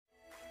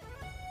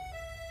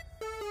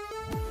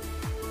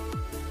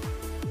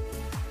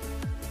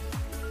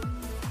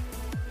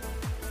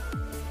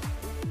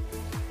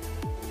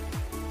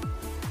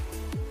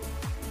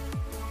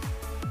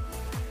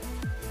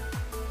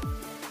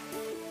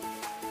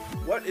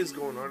What is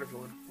going on,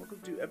 everyone?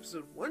 Welcome to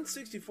episode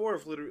 164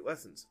 of Littleroot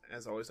Lessons.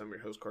 As always, I'm your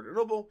host, Carter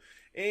Noble,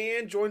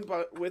 and joined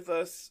with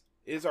us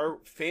is our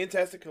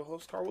fantastic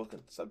co-host, Carl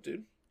Wilkin. What's up,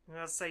 dude? I was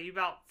gonna say, you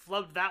about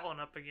flubbed that one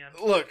up again.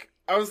 Look,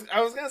 I was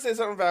gonna say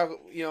something about,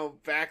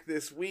 back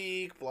this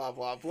week, blah,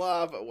 blah,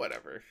 blah, but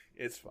whatever.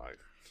 It's fine.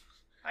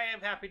 I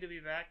am happy to be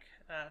back.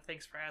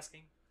 Thanks for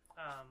asking.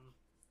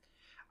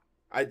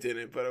 I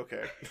didn't, but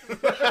okay.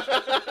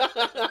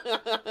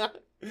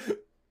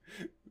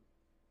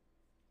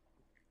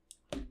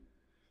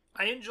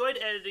 I enjoyed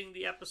editing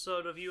the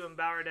episode of you and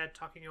Bauerdad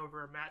talking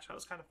over a match. That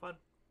was kind of fun.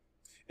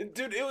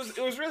 Dude, it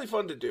was really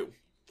fun to do.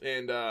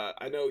 And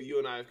I know you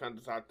and I have kind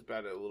of talked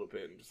about it a little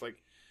bit. And just like,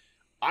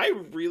 I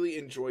really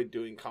enjoyed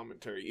doing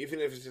commentary, even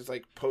if it's just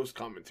like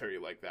post-commentary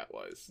like that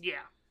was.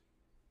 Yeah.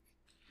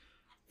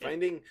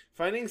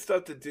 Finding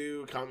stuff to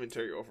do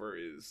commentary over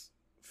is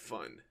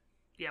fun.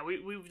 Yeah,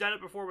 we've done it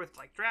before with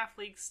like draft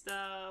league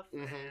stuff,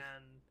 Mm-hmm.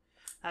 and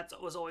that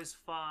was always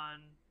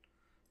fun.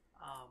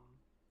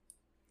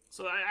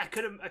 So I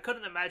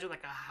couldn't imagine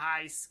like a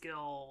high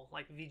skill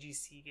like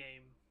VGC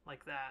game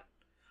like that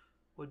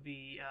would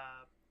be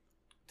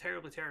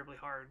terribly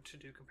hard to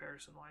do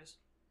comparison wise.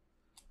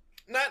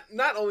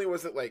 Not only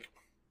was it like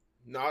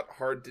not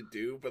hard to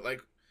do, but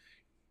like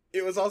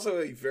it was also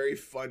a very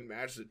fun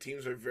match. The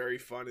teams are very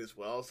fun as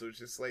well, so it's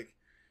just like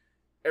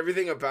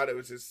everything about it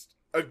was just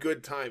a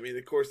good time. And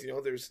of course,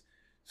 there's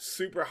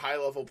super high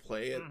level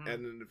play at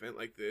an event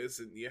like this,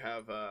 and you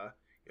have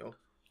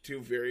two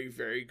very,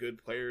 very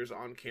good players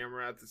on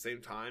camera at the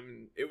same time,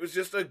 and it was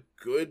just a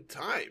good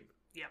time.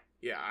 Yeah,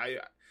 if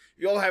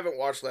you all haven't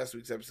watched last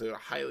week's episode, I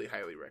highly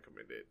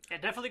recommend it. Yeah,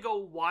 definitely go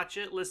watch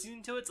it.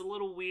 Listening to it's a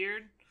little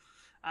weird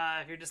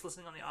if you're just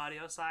listening on the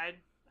audio side.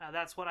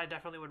 That's what I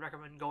definitely would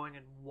recommend going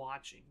and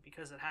watching,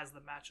 because it has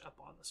the match up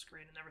on the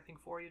screen and everything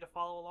for you to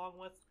follow along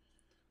with.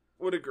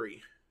 Would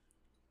agree.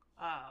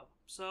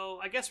 So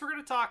I guess we're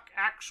going to talk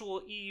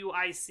actual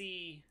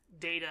EUIC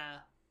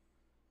data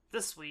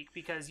this week,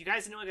 because you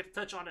guys didn't really get to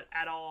touch on it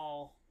at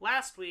all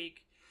last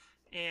week,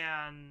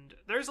 and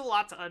there's a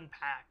lot to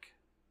unpack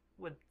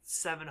with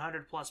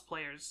 700 plus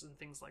players and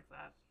things like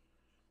that.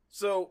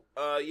 So,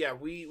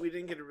 we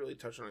didn't get to really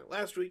touch on it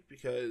last week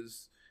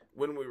because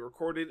when we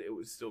recorded, it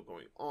was still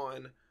going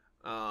on.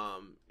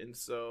 And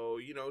so,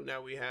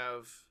 now we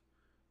have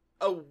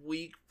a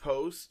week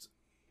post,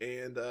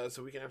 and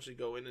so we can actually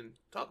go in and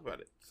talk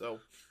about it. So,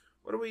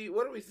 what are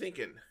we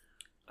thinking?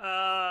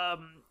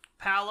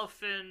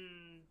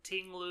 Palafin,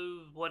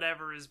 Tinglu,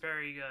 whatever is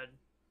very good.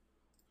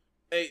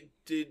 Hey,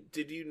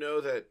 did you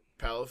know that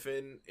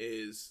Palafin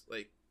is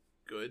like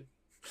good?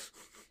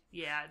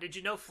 Yeah, did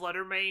you know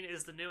Fluttermane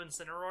is the new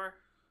Incineroar?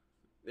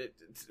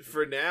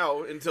 For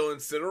now, until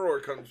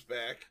Incineroar comes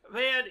back.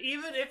 Man,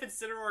 even if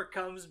Incineroar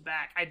comes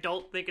back, I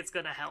don't think it's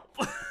gonna help.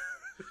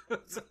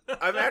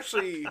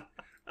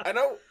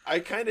 I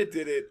kind of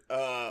did it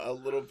a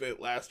little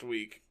bit last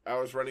week. I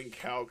was running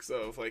calcs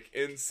of like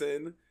Incin,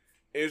 and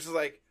it's just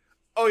like,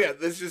 oh yeah,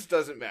 this just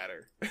doesn't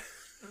matter.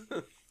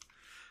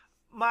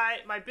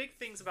 My big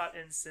things about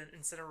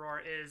Incineroar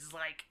is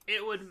like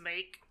it would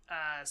make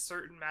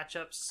certain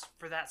matchups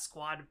for that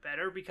squad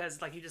better,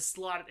 because like you just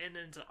slot it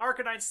into the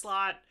Arcanine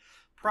slot.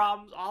 A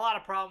lot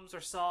of problems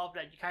are solved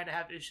that you kind of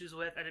have issues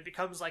with, and it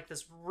becomes like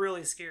this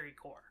really scary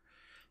core.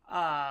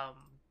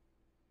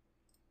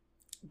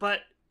 But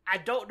I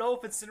don't know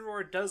if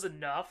Incineroar does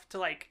enough to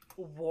like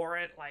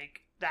warrant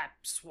like that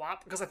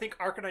swap, because I think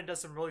Arcanine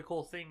does some really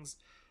cool things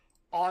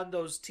on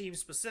those teams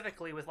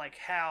specifically with like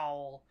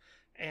Howl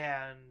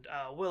and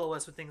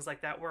Will-O-Wisp and things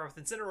like that, where with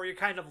Incineroar you're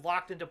kind of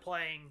locked into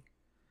playing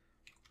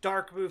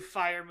Dark move,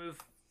 Fire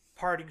move,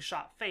 Parting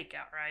Shot, Fake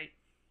Out, right?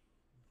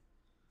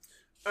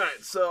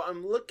 Alright, so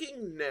I'm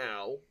looking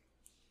now,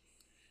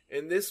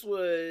 and this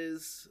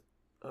was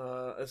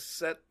a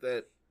set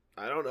that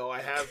I don't know,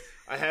 I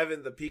have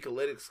in the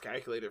Peakalytics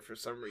calculator for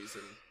some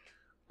reason.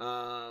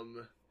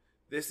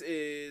 This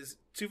is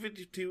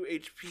 252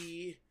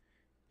 HP,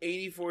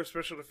 84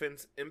 special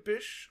defense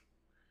Impish.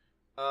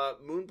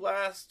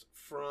 Moonblast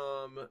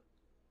from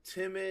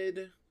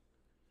Timid.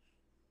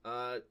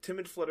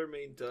 Timid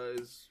Fluttermane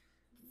does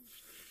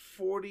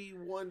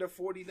 41 to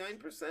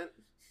 49%.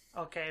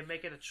 Okay,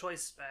 make it a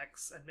choice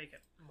specs and make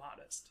it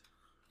modest.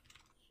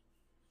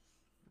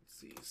 Let's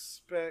see,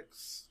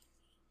 specs,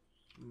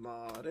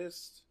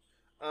 modest.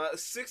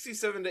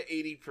 67 to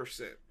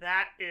 80%.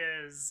 That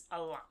is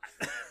a lot.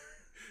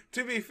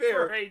 To be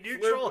fair, for a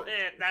neutral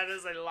hit, that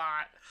is a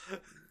lot.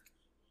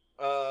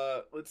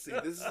 Let's see.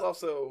 This is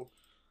also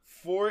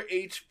 4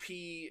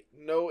 HP,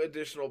 no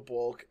additional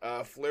bulk.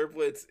 Flare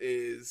Blitz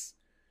is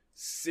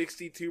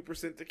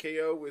 62% to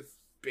KO with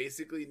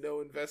basically no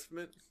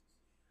investment.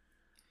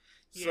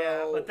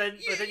 Yeah, so, but then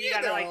you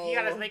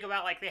gotta think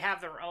about like they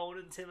have their own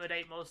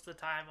Intimidate most of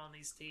the time on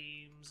these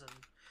teams, and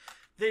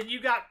then you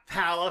got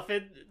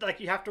Palafin, like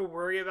you have to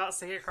worry about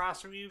staying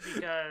across from you,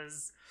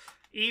 because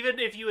even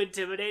if you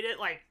intimidate it,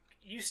 like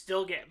you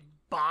still get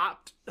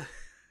bopped.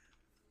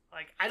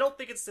 Like I don't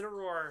think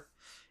Incineroar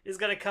is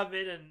gonna come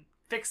in and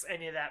fix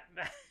any of that,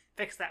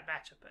 fix that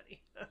matchup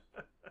any.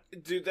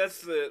 Dude,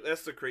 that's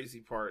the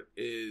crazy part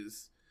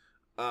is,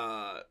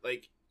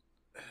 like,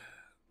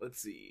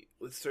 let's see.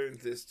 Let's turn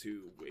this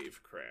to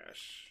Wave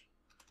Crash.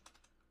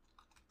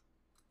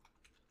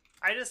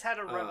 I just had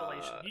a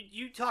revelation.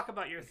 You talk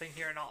about your thing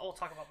here, and I'll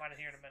talk about mine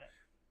here in a minute.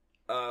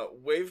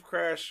 Wave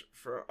Crash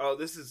for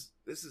this is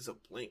a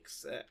blank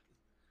set.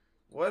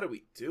 What are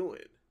we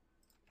doing?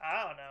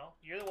 I don't know.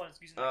 You're the one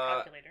who's using the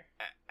calculator.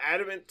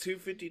 Adamant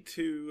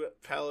 252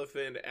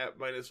 Palafin at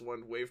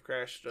 -1. Wave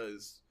Crash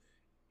does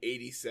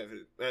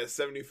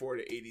 74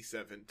 to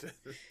 87 to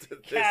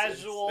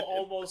Casual,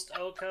 almost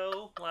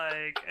Oko,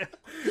 like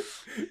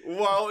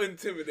while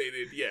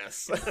intimidated,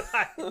 yes.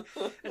 And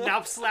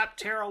now slap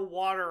Terra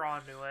water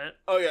onto it.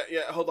 Oh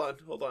yeah. Hold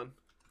on.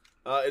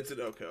 It's an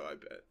Oko, I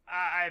bet.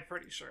 I'm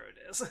pretty sure it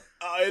is.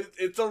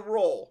 It's a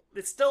roll.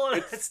 It's still a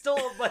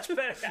much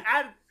better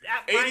at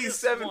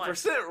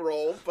 87%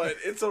 roll, but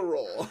it's a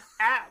roll.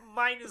 At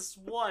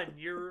 -1,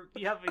 you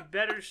have a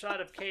better shot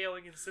of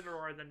KOing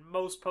Incineroar than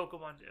most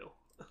Pokemon do.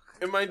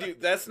 And mind you,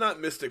 that's not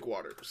Mystic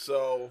Water,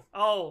 so.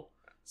 Oh,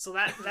 so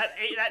that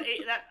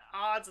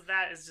odds of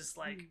that is just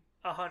like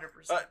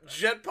 100%.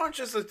 Jet Punch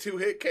is a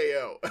 2-hit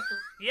KO.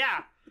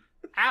 Yeah,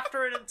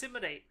 after an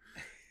Intimidate.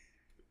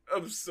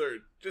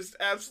 Absurd. Just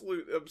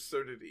absolute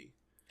absurdity.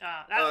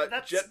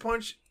 That's... Jet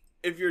Punch,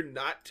 if you're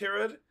not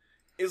Terra'd,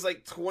 is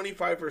like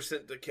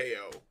 25% to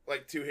KO.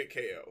 Like 2-hit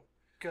KO.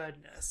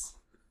 Goodness.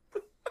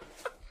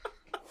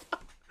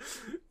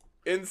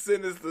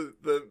 Incin is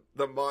the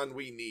Mon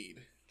we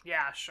need.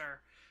 Yeah,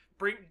 sure.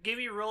 Give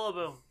me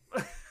Rillaboom.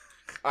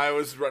 I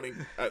was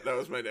running. That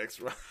was my next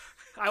run.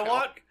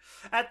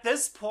 At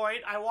this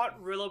point, I want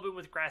Rillaboom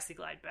with Grassy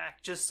Glide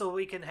back, just so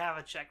we can have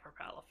a check for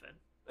Palafin.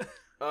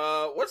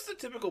 What's the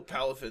typical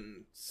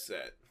Palafin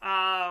set?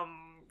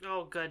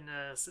 Oh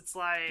goodness, it's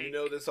like... Do you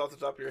know this off the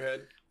top of your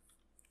head?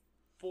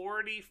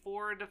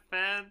 44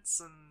 defense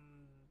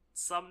and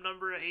some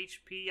number of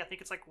HP. I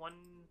think it's like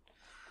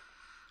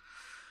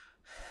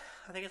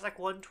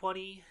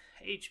 120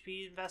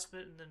 HP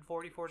investment and then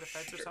 44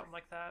 defense or something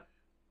like that.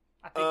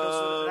 I think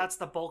that's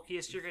the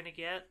bulkiest you're gonna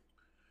get.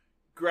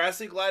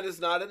 Grassy Glide is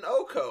not an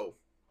Oko.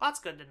 That's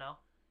good to know.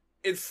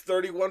 It's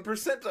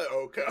 31% to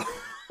Oko.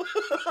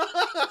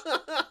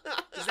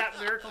 Is that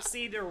Miracle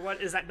Seed or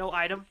what? Is that no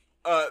item?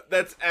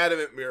 That's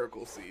Adamant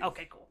Miracle Seed.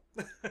 Okay, cool.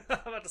 I'm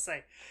about to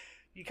say,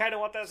 you kind of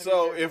want that.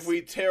 So if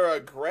we Terra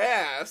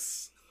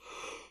Grass,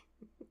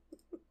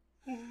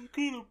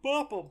 gonna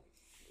bop them.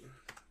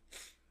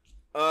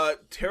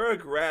 Terra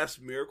Grass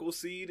Miracle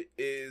Seed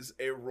is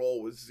a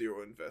roll with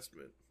 0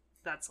 investment.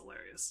 That's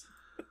hilarious.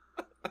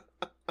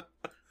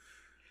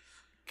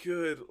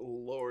 Good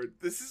lord,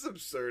 this is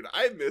absurd.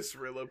 I miss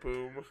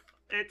Rillaboom.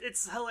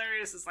 It's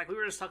hilarious. It's like we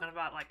were just talking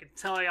about, like,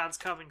 Inteleon's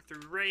coming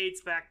through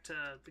raids back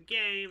to the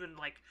game, and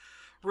like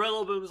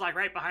Rillaboom's like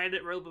right behind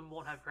it. Rillaboom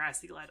won't have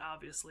Grassy Glide,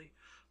 obviously,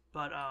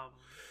 but oh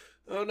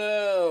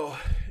no.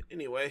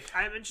 Anyway,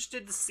 I'm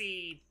interested to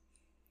see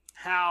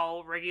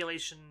how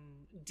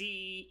Regulation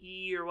D,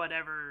 E, or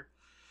whatever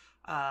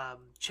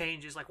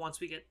changes. Like once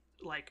we get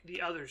like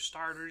the other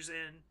starters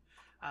in,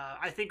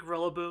 I think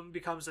Rillaboom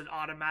becomes an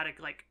automatic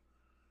like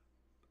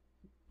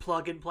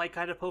plug and play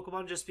kind of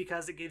Pokemon, just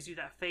because it gives you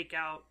that fake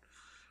out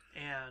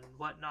and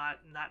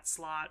whatnot in that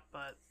slot.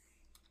 But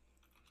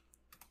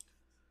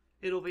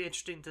it'll be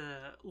interesting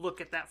to look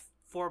at that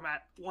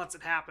format once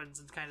it happens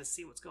and kind of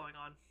see what's going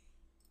on.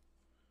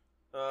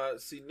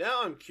 See,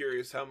 now I'm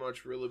curious how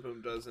much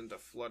Rillaboom does into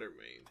Flutter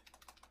Mane.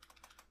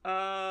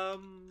 I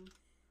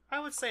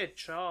would say a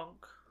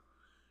chunk.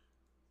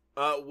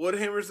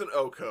 Woodhammer's an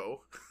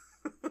Oko.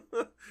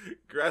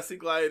 Grassy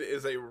Glide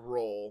is a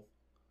roll.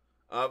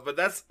 But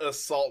that's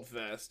Assault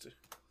Vest.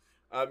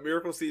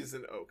 Miracle Seed is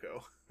an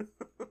Oko.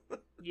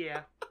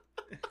 Yeah.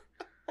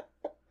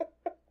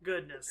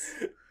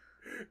 Goodness.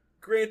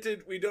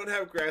 Granted, we don't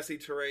have Grassy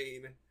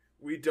Terrain.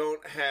 We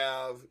don't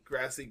have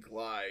Grassy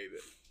Glide.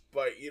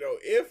 But, you know,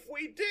 if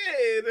we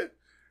did,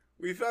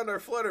 we found our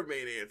Flutter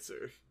Mane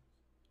answer.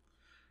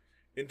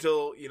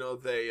 Until, you know,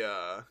 they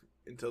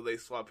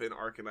swap in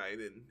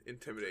Arcanine and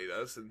intimidate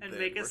us and then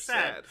make we're us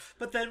sad.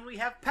 But then we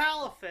have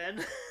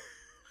Palafin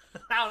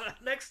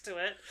out next to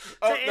it.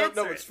 Oh,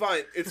 no, it's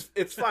fine.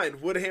 It's fine.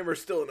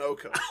 Woodhammer's still an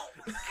Oko.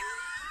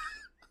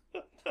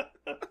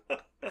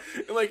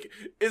 Like,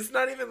 it's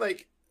not even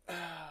like...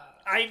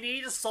 I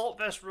need Assault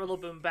Vest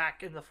Rillaboom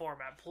back in the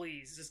format,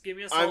 please. Just give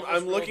me Assault Vest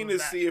I'm looking to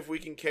back. see if we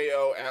can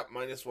KO at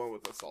 -1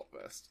 with Assault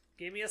Vest.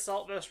 Give me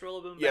Assault Vest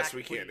Rillaboom back, Yes,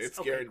 we please. can. It's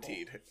okay,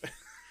 guaranteed.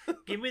 Cool.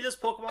 Give me this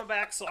Pokemon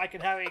back so I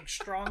can have a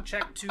strong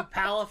check to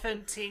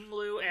Palafin,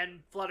 Tinglu,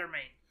 and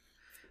Fluttermane.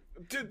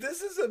 Dude,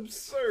 this is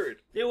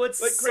absurd. It would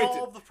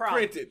solve the problem.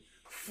 Granted,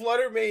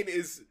 Fluttermane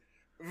is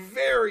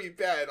very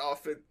bad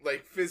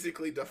like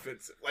physically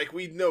defensive. Like,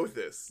 we know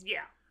this.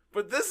 Yeah.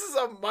 But this is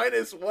a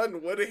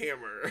 -1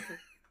 Woodhammer.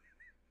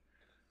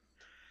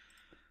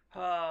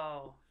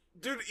 Oh.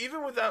 Dude,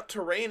 even without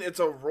terrain, it's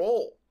a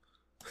roll.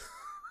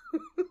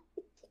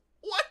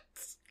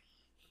 What?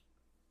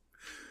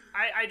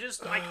 I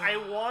just like I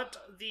want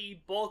the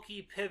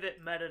bulky pivot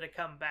meta to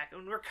come back,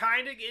 and we're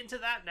kind of into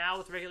that now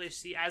with regular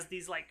C as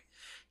these like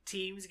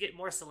teams get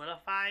more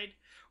solidified.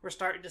 We're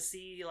starting to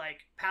see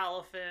like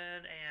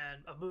Palafin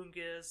and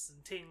Amoonguss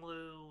and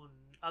Tinglu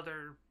and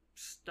other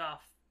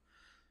stuff.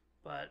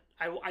 But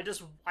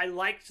I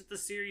liked the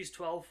Series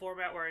 12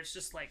 format where it's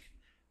just like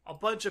a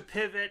bunch of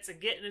pivots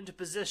and getting into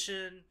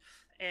position,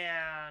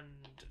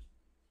 and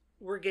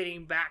we're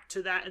getting back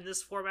to that in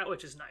this format,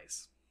 which is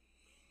nice,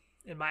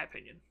 in my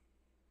opinion.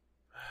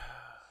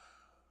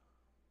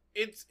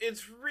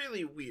 It's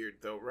really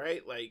weird though,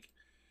 right? Like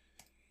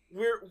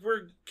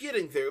we're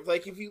getting there.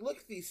 Like if you look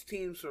at these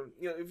teams from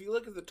if you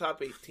look at the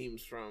top 8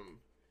 teams from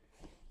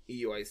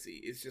EUIC,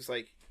 it's just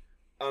like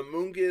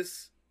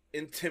Amoonguss,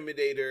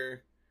 Intimidator,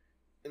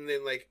 and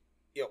then like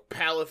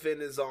Palafin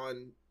is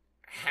on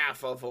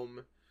half of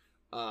them.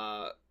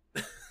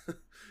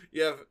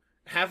 You have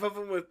half of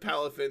them with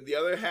Palafin, the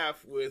other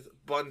half with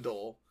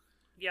Bundle.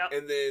 Yep.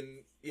 And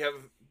then you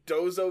have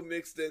Dozo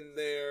mixed in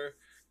there.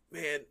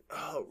 Man,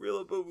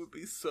 Rillaboom would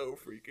be so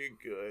freaking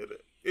good.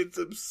 It's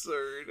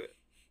absurd.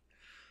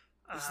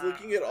 Just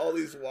looking at all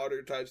these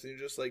water types and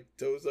you're just like,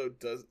 Dozo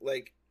does,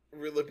 like,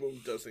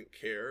 Rillaboom doesn't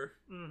care.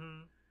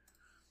 Mm-hmm.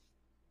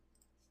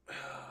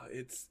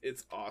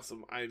 It's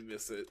awesome. I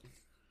miss it.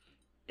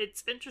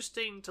 It's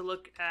interesting to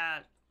look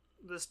at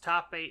this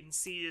top 8 and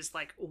see is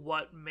like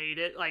what made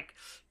it. Like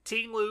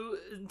Tinglu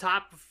in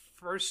top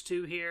first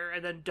 2 here,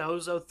 and then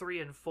Dozo 3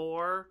 and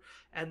 4,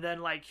 and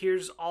then like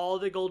here's all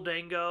the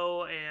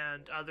Goldango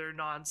and other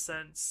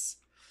nonsense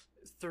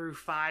through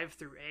 5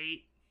 through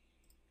 8.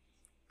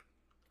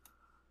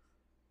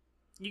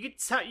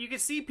 You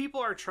could see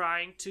people are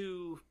trying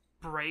to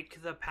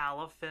break the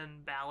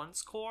Palafin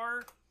balance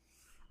core.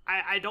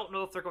 I don't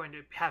know if they're going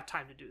to have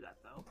time to do that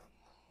though.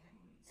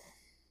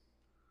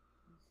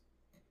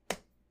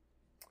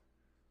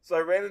 So I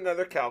ran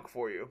another calc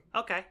for you.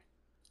 Okay.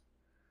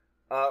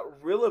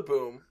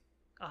 Rillaboom.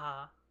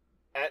 Uh-huh.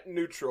 At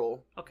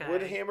neutral. Okay.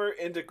 Woodhammer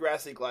into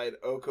Grassy Glide.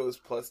 Oko's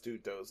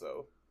 +2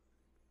 Dozo.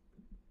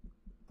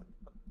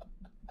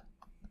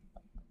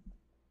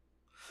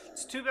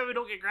 It's too bad we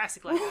don't get Grassy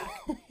Glide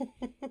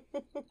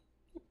back.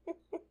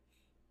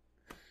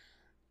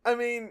 I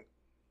mean,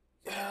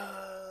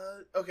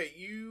 okay,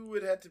 you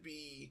would have to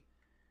be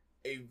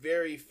a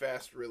very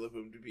fast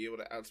Rillaboom to be able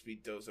to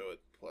outspeed Dozo at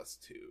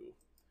 +2.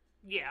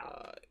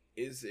 Yeah.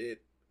 Is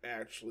it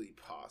actually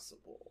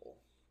possible?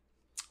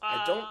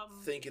 I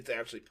don't think it's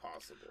actually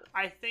possible.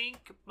 I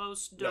think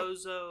most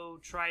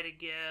Dozo try to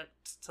get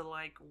to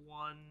like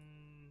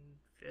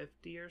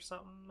 150 or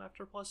something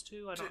after +2.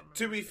 I don't remember.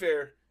 To be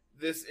fair,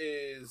 this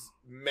is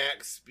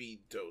max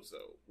speed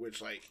Dozo,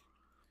 which like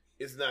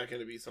is not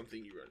going to be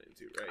something you run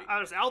into, right?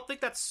 Honestly, I don't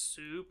think that's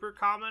super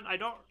common. I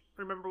don't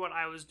remember what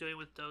I was doing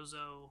with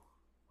Dozo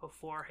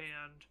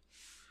beforehand.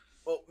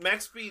 Well,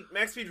 max speed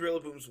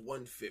Rillaboom's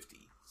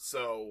 150.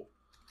 So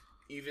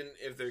even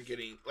if they're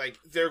getting like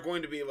they're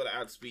going to be able to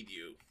outspeed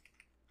you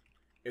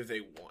if they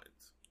want.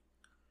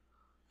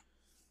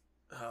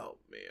 Oh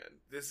man,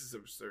 this is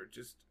absurd.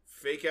 Just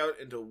fake out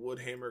into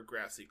Woodhammer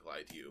Grassy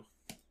Glide you.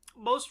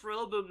 Most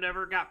Rillaboom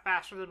never got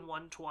faster than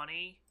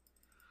 120.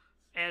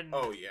 And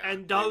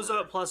and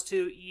Dozo at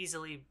 +2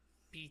 easily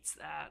beats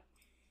that.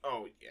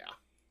 Oh yeah.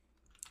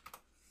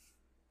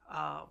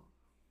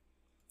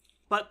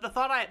 But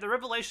the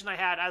revelation I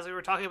had as we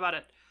were talking about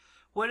it,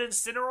 when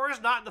Incineroar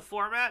is not in the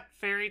format,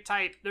 Fairy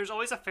type, there's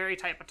always a Fairy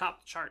type atop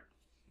the chart.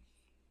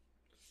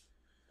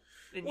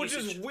 Which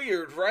is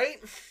weird,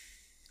 right?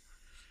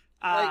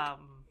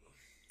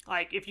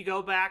 Like if you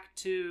go back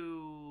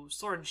to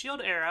Sword and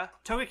Shield era,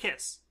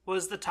 Togekiss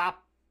was the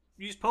top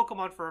used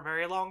Pokemon for a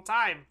very long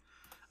time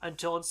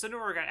until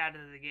Incineroar got added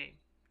to the game.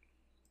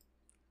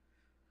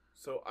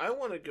 So I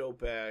want to go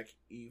back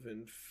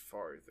even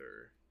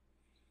farther.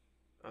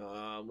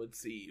 Let's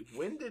see.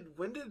 When did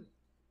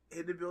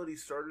Hidden Ability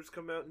starters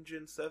come out in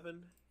Gen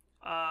 7?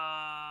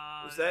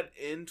 Was that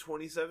in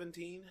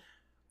 2017?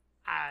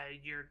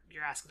 You're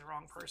asking the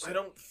wrong person. I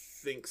don't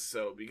think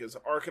so, because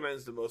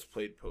Arcanine's the most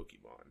played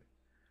Pokemon.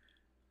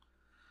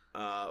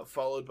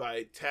 Followed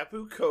by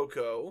Tapu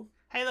Koko.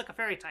 Hey, look, a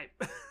Fairy type.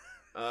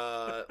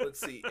 Let's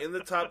see. In the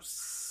top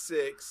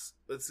 6,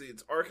 let's see.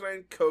 It's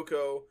Arcanine,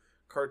 Koko,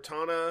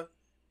 Kartana,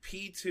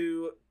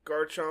 P2,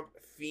 Garchomp,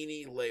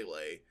 Feeny,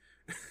 Lele.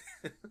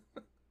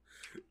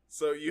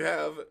 So you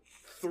have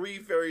 3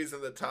 fairies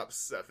in the top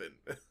 7.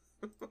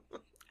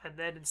 And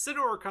then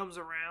Incineroar comes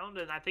around,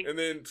 and I think... And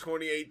then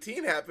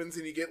 2018 happens,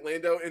 and you get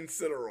Lando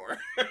Incineroar.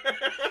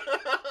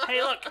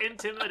 Hey, look,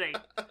 Intimidate.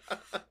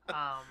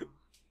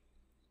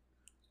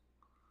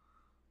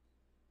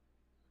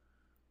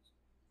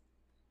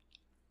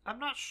 I'm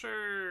not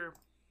sure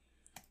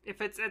if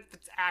it's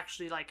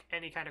actually like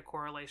any kind of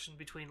correlation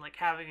between like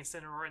having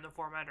Incineroar in the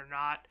format or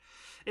not.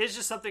 It's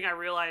just something I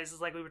realized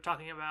is like we were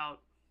talking about,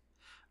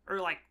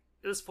 or like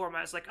this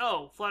format is like,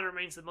 oh, Flood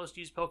remains the most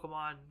used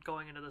Pokemon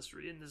going into this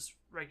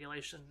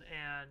regulation,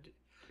 and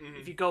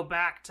if you go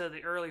back to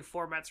the early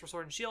formats for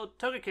Sword and Shield,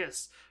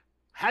 Togekiss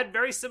had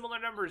very similar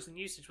numbers, and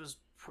usage was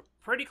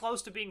pretty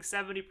close to being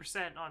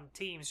 70% on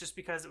teams, just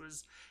because it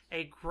was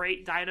a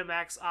great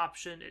Dynamax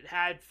option. It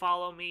had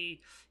Follow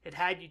Me, it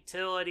had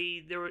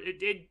utility.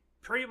 It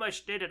pretty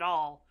much did it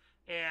all.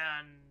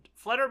 And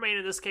Fluttermane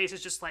in this case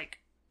is just like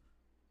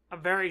a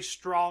very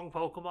strong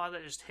Pokemon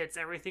that just hits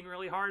everything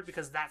really hard,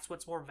 because that's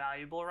what's more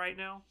valuable right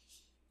now.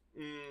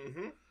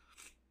 Mm-hmm.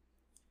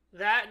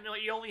 That, and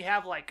you only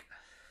have like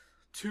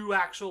 2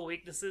 actual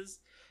weaknesses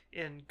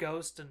in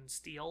Ghost and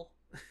Steel.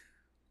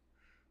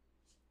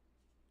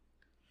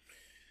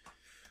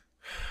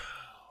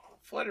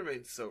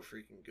 Fluttermane's so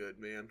freaking good,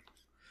 man.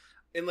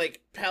 And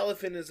like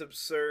Palafin is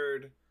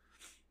absurd.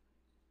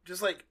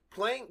 Just like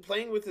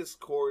playing with this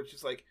core,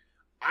 just like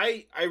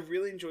I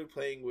really enjoy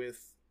playing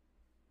with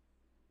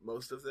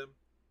most of them.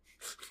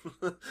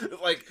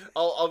 Like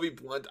I'll be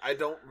blunt, I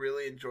don't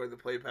really enjoy the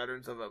play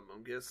patterns of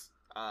Amoonguss.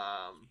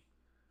 I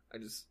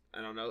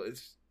don't know,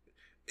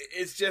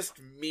 it's just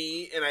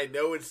me, and I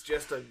know it's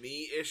just a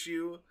me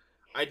issue.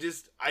 I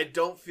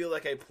don't feel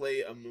like I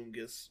play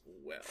Amoonguss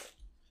well.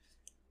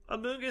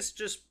 Amoonguss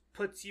just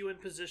puts you in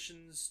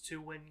positions to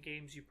win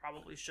games you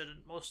probably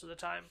shouldn't most of the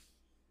time.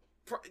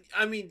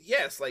 I mean,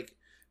 yes, like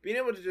being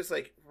able to just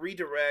like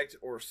redirect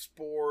or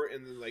spore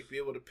and then like be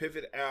able to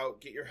pivot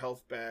out, get your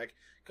health back,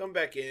 come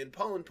back in,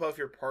 pollen puff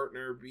your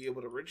partner, be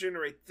able to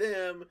regenerate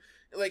them.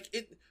 Like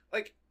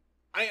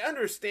I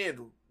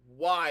understand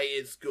why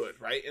it's good,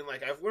 right? And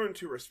like I've learned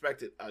to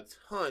respect it a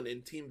ton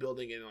in team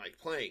building and like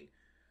playing.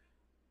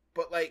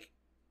 But like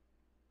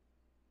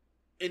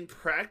in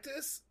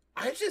practice,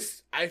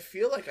 I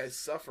feel like I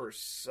suffer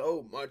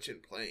so much in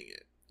playing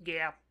it.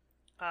 Yeah.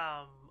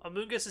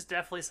 Amoonguss is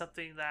definitely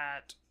something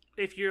that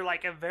if you're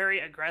like a very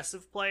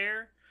aggressive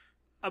player,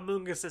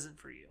 Amoonguss isn't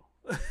for you.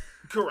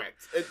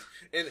 Correct.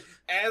 And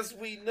as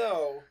we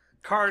know,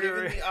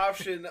 Carter, given the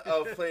option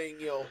of playing,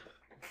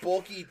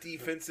 bulky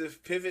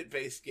defensive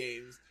pivot-based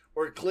games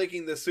or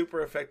clicking the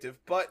super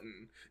effective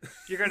button,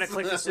 you're going to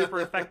click the super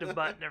effective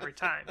button every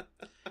time.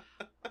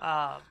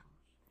 I'm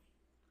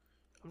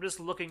just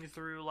looking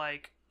through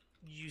like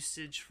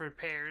usage for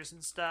pairs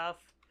and stuff.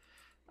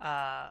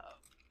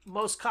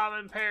 Most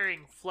common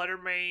pairing,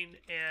 Fluttermane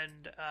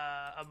and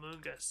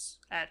Amoonguss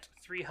at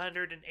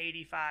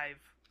 385.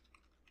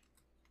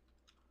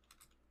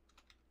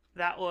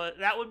 That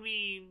would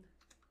mean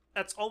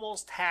that's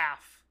almost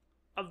half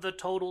of the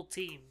total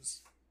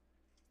teams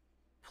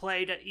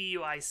played at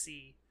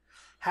EUIC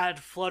had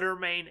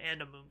Fluttermane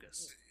and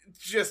Amoonguss.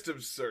 Just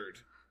absurd.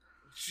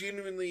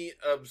 Genuinely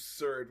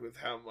absurd with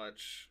how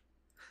much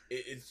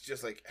it's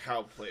just like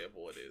how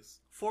playable it is.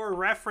 For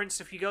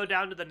reference, if you go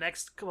down to the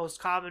next most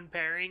common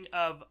pairing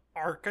of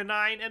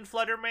Arcanine and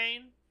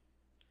Fluttermane,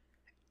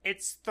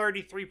 it's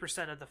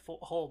 33% of the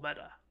whole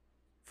meta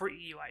for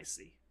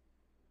EUIC.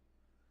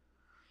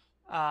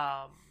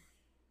 And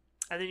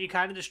then you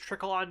kind of just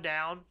trickle on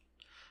down.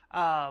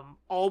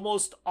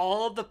 Almost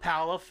all of the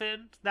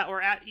Palafin that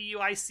were at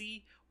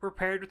EUIC were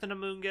paired with an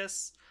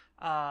Amoonguss.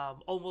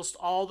 Almost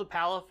all the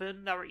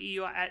Palafin that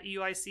were at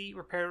EUIC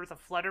were paired with a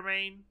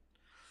Fluttermane.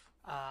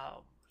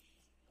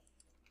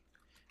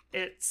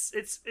 It's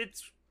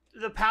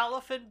the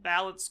Palafin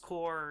balance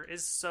core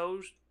is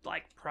so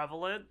like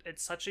prevalent.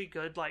 It's such a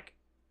good like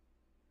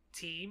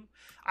team.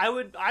 I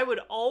would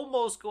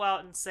almost go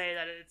out and say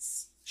that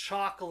it's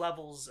chalk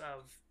levels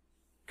of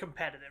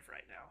competitive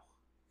right now.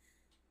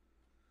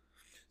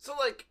 So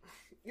like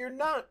you're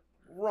not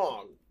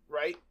wrong,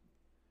 right?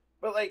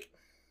 But like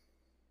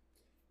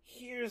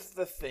here's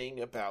the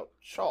thing about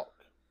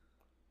chalk.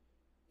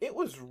 It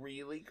was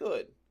really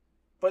good.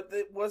 But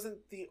it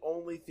wasn't the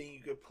only thing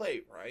you could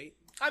play, right?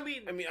 I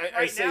mean,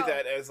 I say now,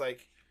 that as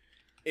like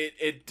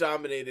it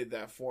dominated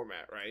that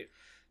format, right?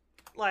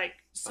 Like,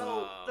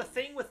 so the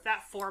thing with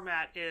that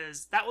format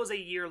is that was a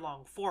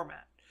year-long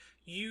format.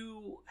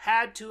 You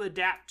had to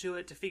adapt to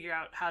it to figure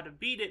out how to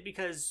beat it,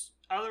 because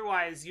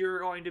otherwise you're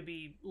going to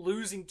be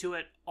losing to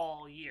it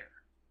all year.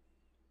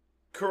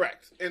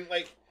 Correct. And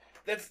like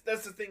that's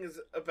the thing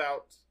is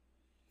about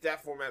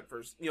that format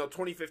versus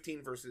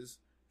 2015 versus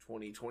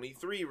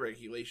 2023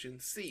 Regulation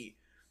C.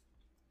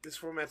 This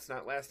format's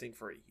not lasting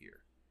for a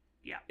year.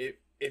 Yeah.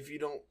 If you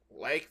don't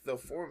like the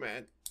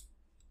format,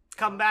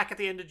 come back at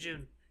the end of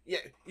June. Yeah,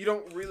 you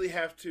don't really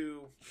have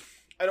to.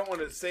 I don't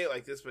want to say it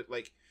like this, but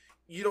like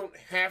you don't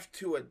have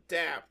to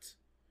adapt.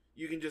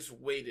 You can just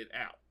wait it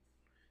out.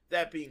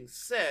 That being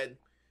said,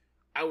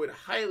 I would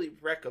highly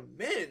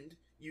recommend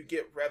you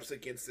get reps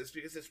against this,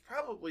 because it's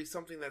probably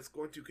something that's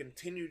going to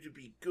continue to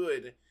be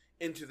good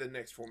into the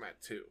next format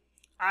too.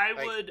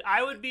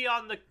 I would be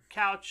on the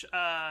couch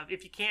of,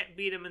 if you can't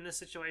beat him in this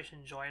situation,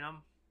 join him.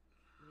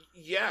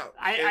 Yeah.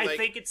 I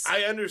think it's...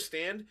 I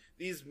understand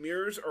these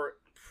mirrors are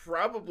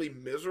probably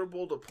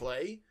miserable to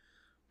play,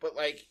 but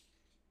like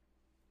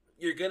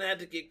you're going to have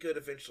to get good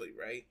eventually,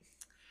 right?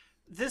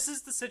 This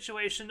is the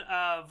situation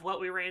of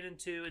what we ran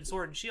into in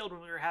Sword and Shield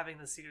when we were having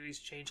the series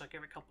change like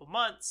every couple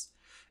months,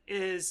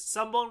 is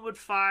someone would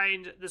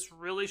find this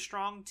really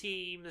strong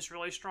team, this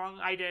really strong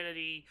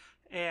identity,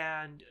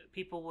 and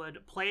people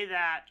would play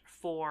that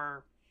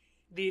for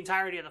the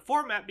entirety of the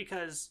format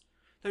because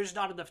there's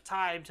not enough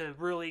time to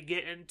really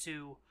get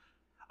into,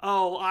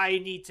 oh, I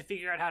need to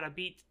figure out how to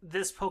beat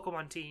this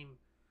Pokemon team.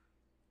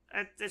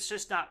 It's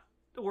just not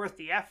worth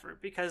the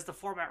effort because the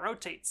format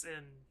rotates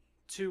in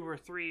 2 or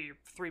 3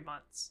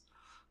 months.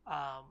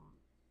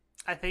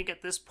 I think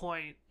at this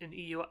point in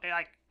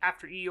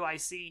after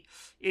EUIC,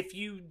 if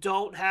you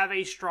don't have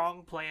a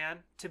strong plan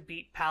to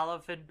beat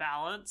Palafin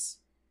Balance,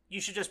 you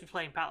should just be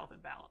playing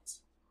Palafin Balance.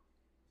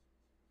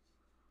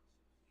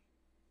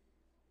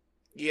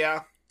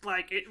 Yeah.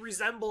 Like, it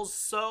resembles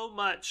so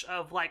much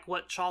of, like,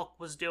 what Chalk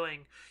was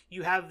doing.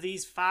 You have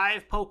these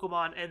 5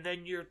 Pokemon and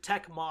then your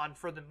Techmon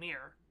for the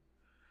mirror.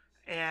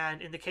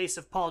 And in the case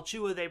of Paul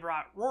Chua, they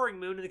brought Roaring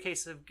Moon. In the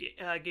case of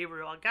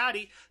Gabriel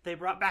Agati, they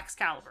brought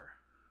Baxcalibur.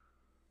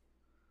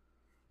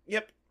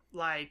 Yep.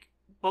 Like,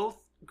 both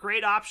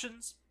great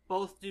options.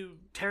 Both do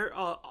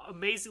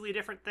amazingly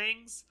different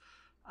things.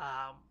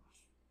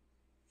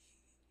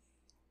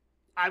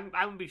 I'm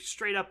going to be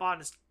straight up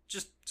honest.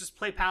 Just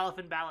play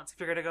Palafin Balance if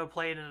you're going to go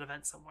play in an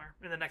event somewhere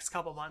in the next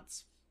couple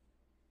months.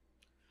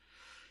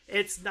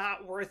 It's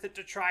not worth it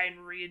to try and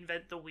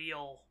reinvent the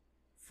wheel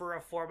for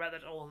a format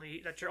that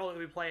you're only going to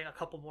be playing a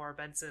couple more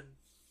events in.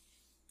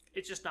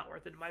 It's just not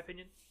worth it, in my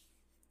opinion.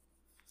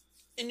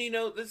 And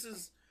this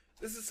is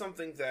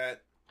something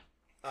that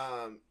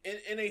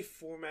in a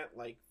format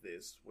like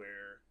this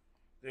where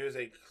there's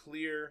a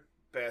clear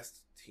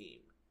best team,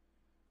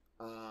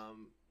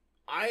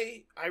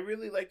 I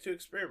really like to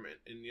experiment,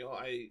 and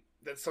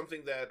that's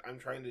something that I'm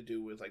trying to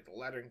do with like the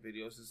laddering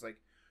videos, is like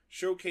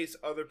showcase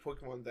other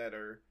Pokemon that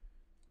are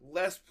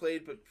less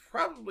played but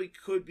probably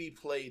could be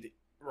played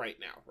right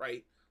now,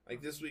 right?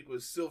 Like this week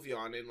was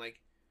Sylveon, and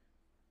like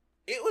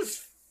it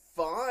was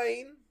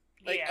fine.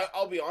 Like yeah.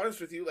 I'll be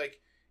honest with you, like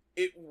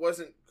it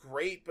wasn't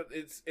great, but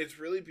it's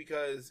really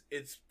because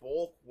its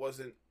bulk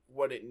wasn't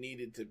what it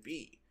needed to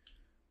be.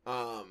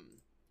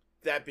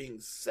 That being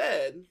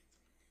said,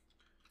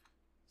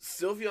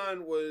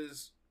 Sylveon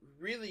was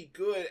really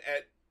good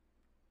at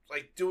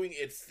like doing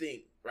its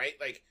thing, right?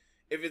 Like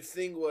if its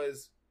thing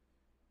was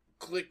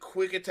click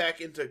quick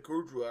attack into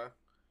Gurdurah,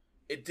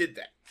 it did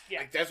that. Yeah.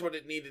 Like that's what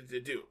it needed to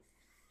do.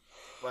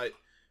 But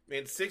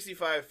man,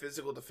 65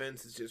 physical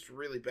defense is just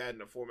really bad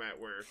in a format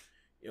where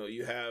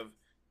you have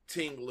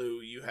Ting-Lu,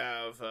 you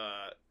have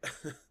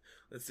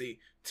let's see,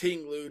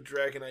 Ting-Lu,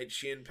 Dragonite,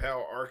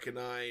 Xianpao,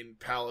 Arcanine,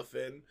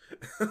 Palafin.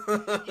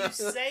 You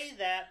say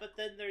that, but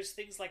then there's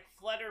things like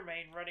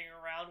Fluttermane running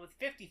around with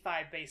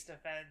 55 base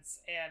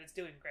defense, and it's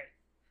doing great.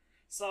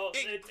 So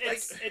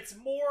it's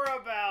more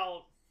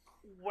about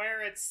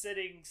where it's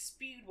sitting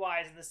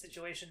speed-wise in this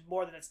situation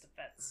more than its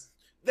defense.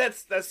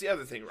 That's the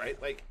other thing,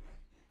 right? Like,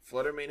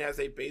 Fluttermane has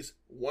a base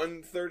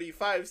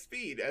 135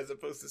 speed as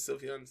opposed to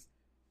Sylveon's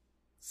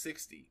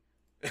 60.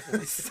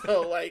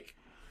 So, like,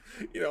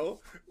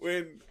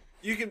 when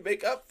you can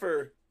make up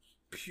for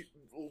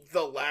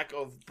the lack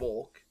of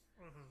bulk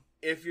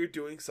if you're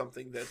doing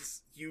something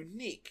that's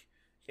unique.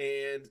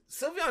 And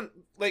Sylveon,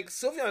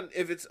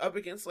 if it's up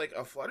against, like,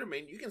 a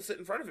Fluttermane, you can sit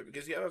in front of it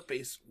because you have a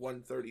base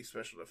 130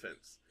 special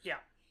defense. Yeah.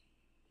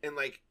 And,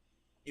 like,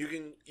 you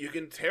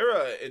can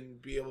Terra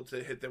and be able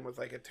to hit them with,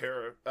 like, a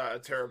Terra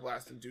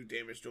Blast and do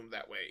damage to them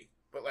that way.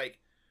 But, like,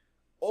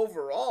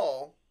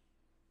 overall,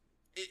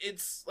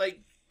 it's, like,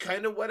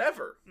 kind of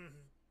whatever.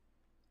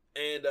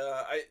 And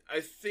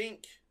I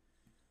think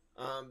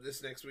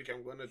this next week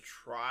I'm going to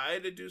try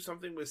to do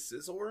something with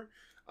Scizor.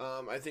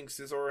 I think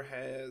Scizor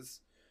has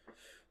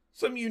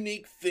some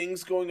unique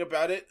things going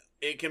about it.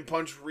 It can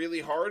punch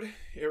really hard.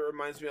 It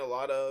reminds me a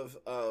lot of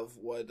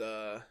what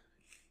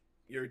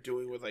you're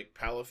doing with like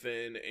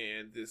Palafin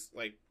and this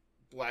like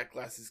Black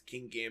Glasses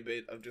King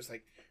Gambit of just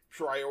like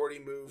priority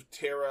move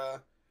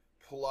Terra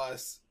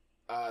plus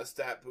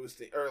stat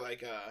boosting or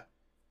like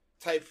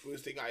type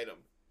boosting item.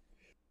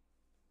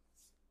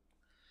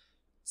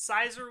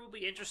 Scizor will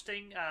be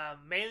interesting,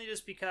 mainly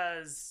just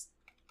because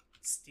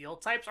steel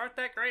types aren't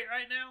that great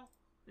right now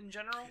in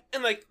general.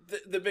 And like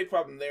the big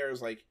problem there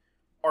is like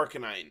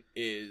Arcanine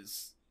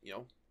is,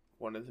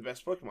 one of the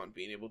best Pokemon,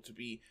 being able to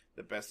be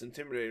the best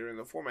Intimidator in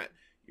the format.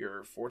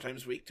 You're 4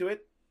 times weak to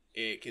it.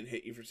 It can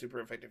hit you for super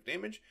effective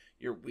damage.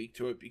 You're weak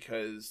to it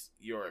because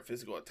you're a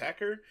physical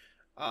attacker.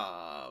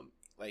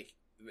 Like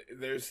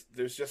there's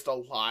just a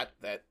lot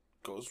that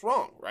goes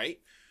wrong, right?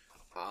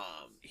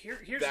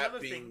 Here's that another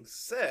being thing.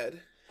 Said,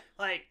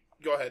 like,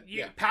 go ahead.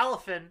 Yeah,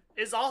 Palafin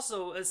is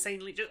also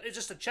insanely. It's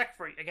just a check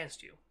for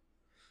against you.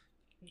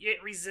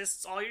 It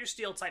resists all your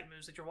steel type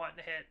moves that you're wanting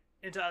to hit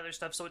into other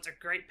stuff, so it's a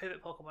great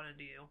pivot Pokemon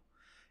into you.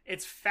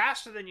 It's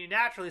faster than you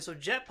naturally, so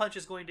Jet Punch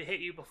is going to hit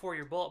you before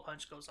your Bullet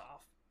Punch goes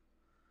off.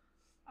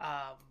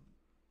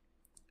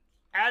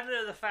 Added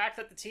to the fact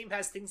that the team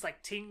has things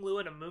like Ting-Lu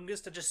and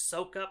Amoonguss to just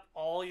soak up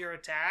all your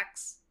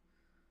attacks.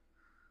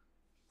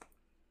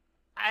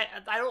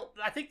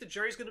 I think the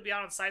jury's going to be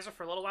out on Scizor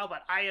for a little while,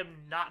 but I am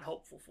not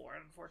hopeful for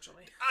it,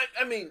 unfortunately.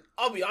 I mean,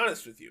 I'll be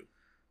honest with you.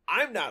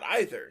 I'm not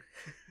either.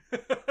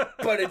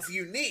 But it's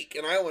unique,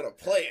 and I want to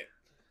play it.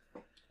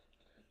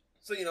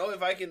 So,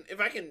 if I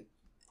can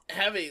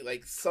have a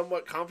like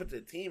somewhat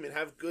competent team and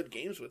have good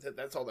games with it.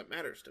 That's all that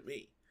matters to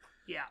me.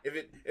 Yeah.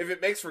 If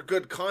it makes for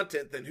good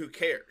content, then who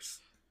cares?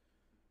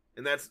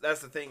 And that's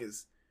the thing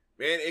is,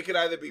 man, it could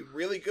either be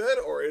really good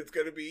or it's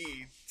going to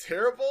be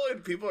terrible,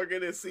 and people are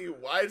going to see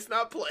why it's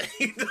not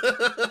played.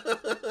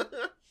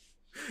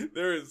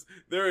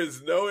 There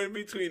is no in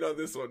between on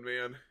this one,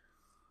 man.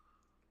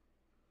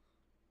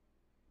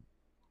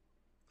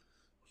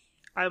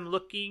 I'm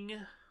looking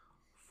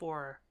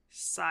for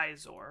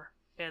Sizor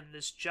in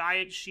this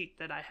giant sheet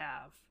that I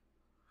have.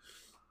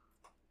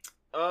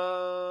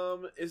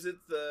 Is it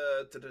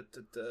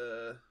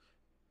the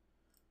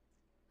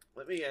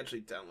Let me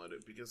actually download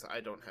it because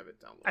I don't have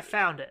it downloaded. I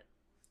found it.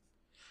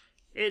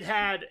 It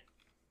had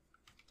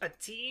a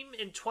team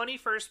in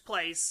 21st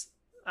place,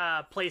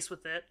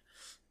 with it.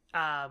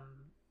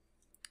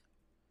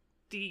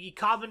 The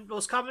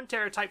most common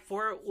terror type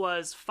for it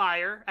was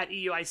fire at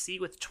EUIC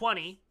with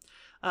 20.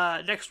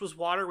 Next was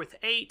water with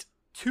 8.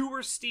 2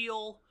 were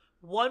steel.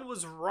 1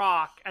 was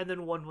rock, and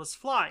then 1 was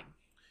flying.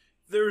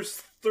 There's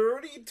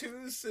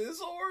 32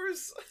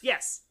 scissors?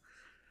 Yes.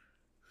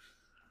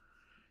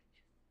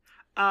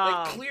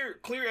 Like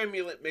clear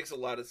amulet makes a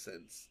lot of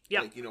sense. Yeah,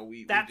 like,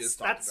 we just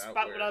talked that's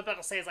about what I was about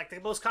to say. Is like the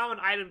most common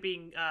item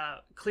being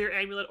clear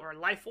amulet or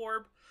life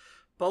orb,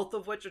 both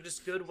of which are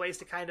just good ways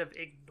to kind of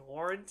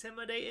ignore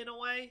intimidate in a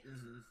way.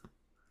 Mm-hmm.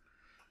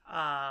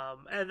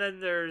 And then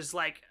there's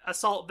like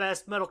assault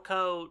vest, metal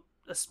coat,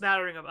 a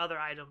smattering of other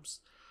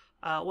items.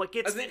 I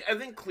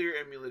think clear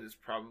amulet is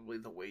probably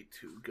the way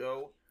to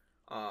go.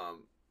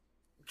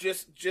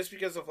 Just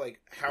because of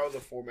like how the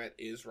format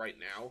is right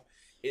now.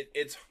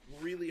 It's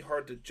really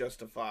hard to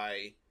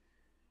justify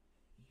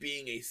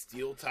being a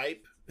steel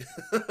type.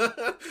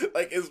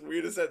 Like, as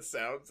weird as that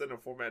sounds, in a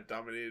format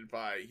dominated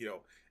by,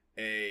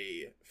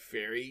 a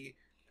fairy.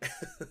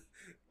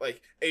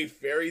 Like, a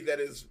fairy that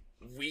is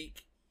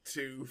weak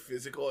to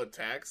physical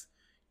attacks.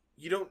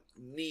 You don't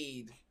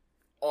need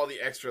all the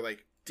extra,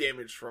 like,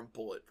 damage from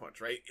bullet punch,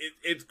 right?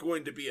 It's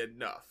going to be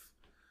enough.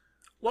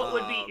 What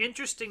would be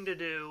interesting to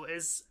do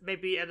is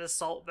maybe an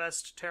Assault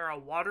Vest Terra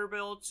water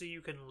build so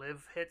you can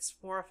live hits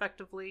more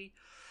effectively.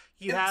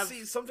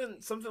 See,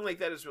 something like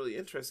that is really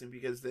interesting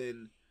because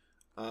then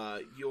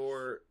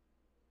you're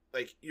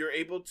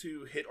able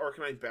to hit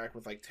Arcanine back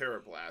with like Terra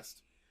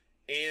Blast,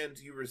 and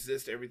you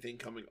resist everything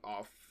coming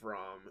off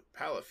from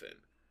Palafin.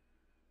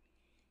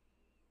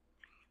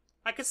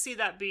 I could see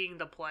that being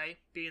the line.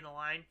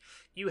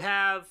 You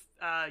have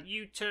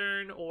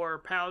U-turn or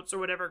pounce or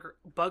whatever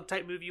bug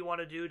type move you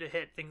want to do to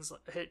hit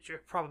your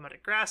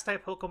problematic grass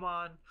type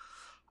Pokemon.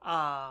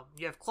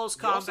 You have close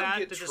combat.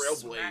 You also get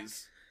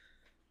Trailblaze.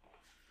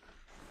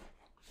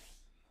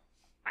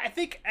 I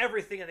think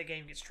everything in the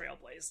game gets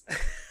Trailblaze.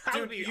 I'm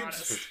gonna be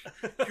honest.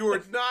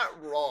 You're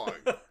not wrong.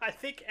 I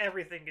think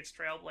everything gets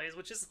Trailblaze,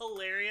 which is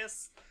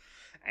hilarious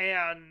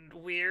and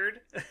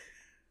weird.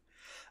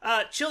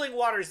 Chilling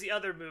Water is the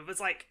other move. It's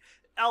like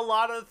a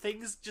lot of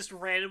things just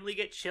randomly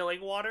get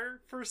Chilling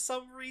Water for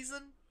some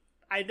reason.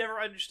 I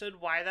never understood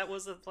why that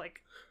was a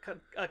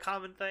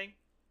common thing.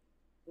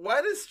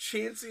 Why does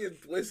Chansey and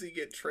Blissey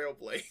get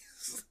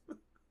Trailblaze?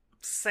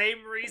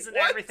 Same reason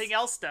everything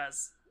else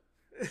does.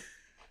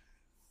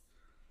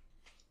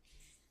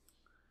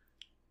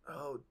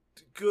 Oh,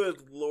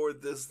 good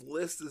lord, this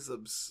list is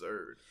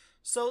absurd.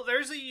 So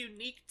there's a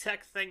unique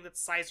tech thing that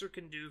Sizer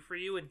can do for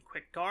you in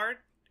Quick Guard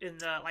in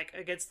the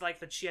against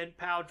the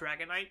Chien-Pao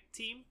Dragonite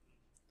team.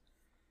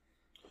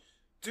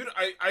 Dude,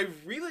 I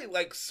really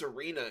like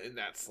Serena in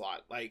that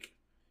slot. Like,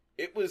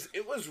 it was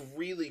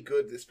really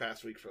good this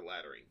past week for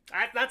laddering.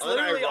 That's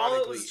literally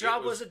all its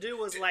job was to do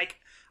was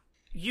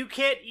you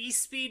can't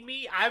E-speed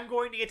me, I'm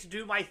going to get to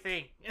do my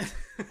thing.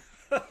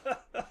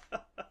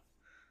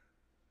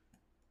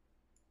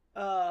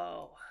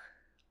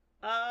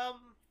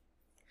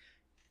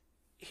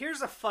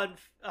 Here's a fun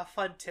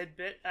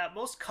tidbit.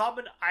 Most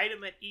common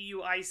item at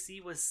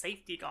EUIC was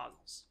safety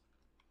goggles.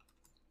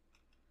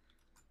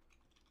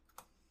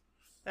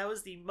 That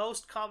was the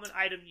most common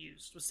item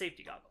used, was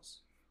safety goggles.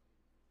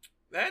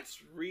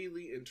 That's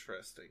really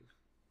interesting.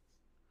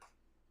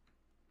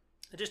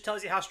 It just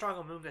tells you how strong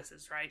a Moongus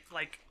is, right?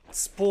 Like,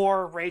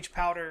 Spore, Rage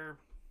Powder,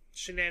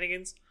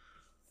 shenanigans.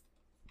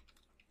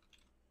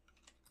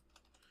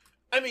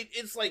 I mean,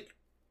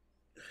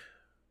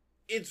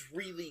 it's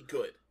really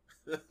good.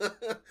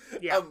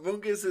 Yeah.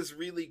 Moongus is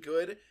really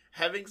good.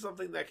 Having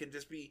something that can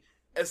just be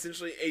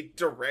essentially a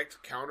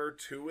direct counter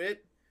to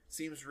it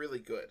seems really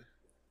good.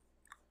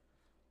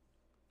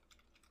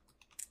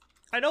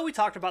 I know we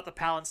talked about the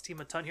Palance team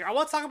a ton here. I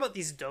want to talk about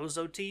these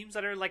Dozo teams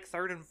that are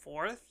 3rd and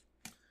 4th.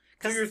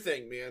 Do your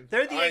thing, man.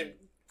 They're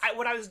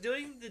when I was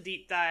doing the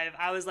deep dive,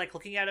 I was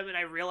looking at them and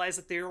I realized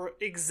that they were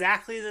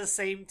exactly the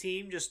same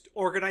team, just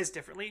organized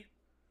differently.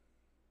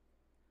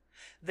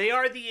 They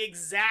are the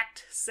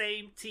exact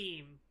same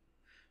team,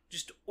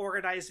 just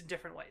organized in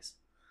different ways.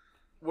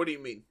 What do you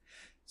mean?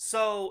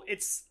 So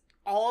it's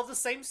all of the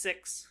same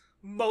 6,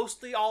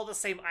 mostly all the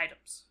same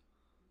items.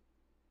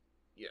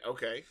 Yeah,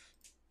 okay.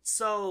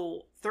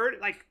 So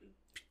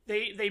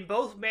they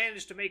both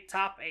managed to make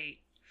top 8.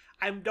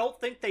 I don't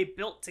think they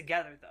built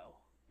together, though,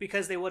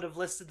 because they would have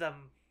listed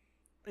them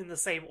in the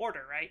same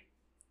order, right?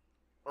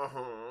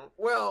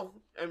 Well,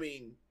 I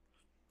mean,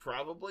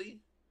 probably.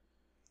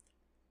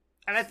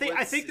 And I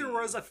think there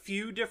was a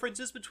few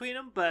differences between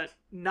them, but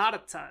not a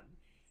ton.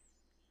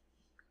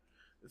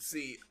 Let's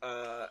see.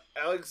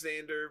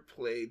 Alexander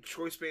played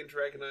Choice Band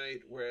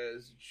Dragonite,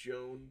 whereas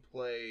Joan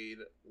played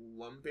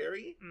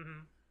Lumberry.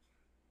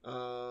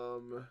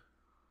 Let's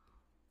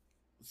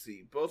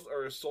see. Both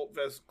are Assault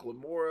Vest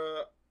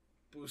Glamora,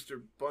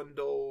 Booster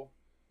Bundle,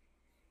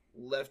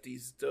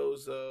 Lefty's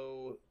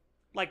Dozo.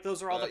 Like,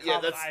 those are all the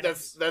common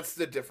items. That's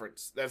the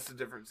difference. That's the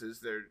difference, is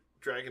their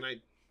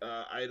Dragonite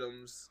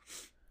items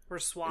were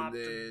swapped.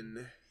 And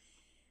then,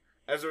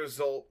 as a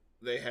result,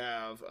 they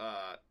have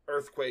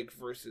Earthquake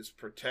versus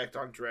Protect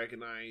on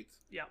Dragonite.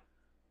 Yeah.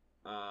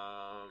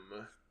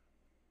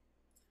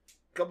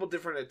 Couple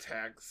different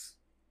attacks.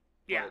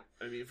 Yeah.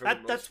 But, I mean,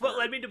 that's what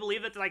led me to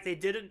believe that like they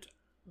didn't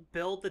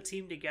build the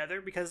team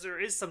together, because there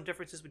is some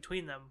differences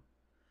between them.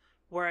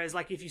 Whereas,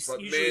 like, if you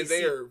usually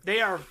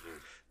they are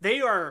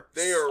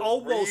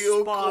almost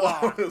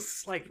spot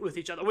close. On, like, with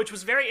each other, which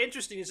was very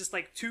interesting. It's just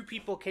like two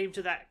people came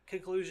to that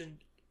conclusion,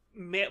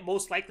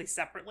 most likely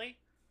separately.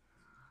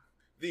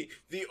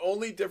 The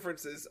only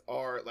differences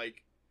are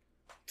like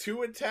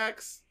 2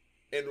 attacks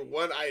and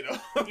 1 item.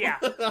 Yeah.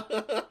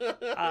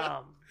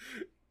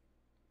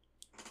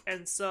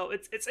 And so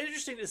it's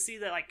interesting to see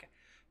that, like,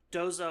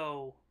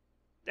 Dozo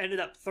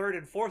ended up 3rd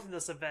and 4th in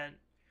this event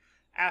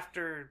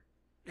after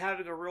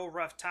having a real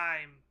rough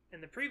time in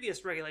the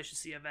previous Regulation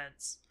C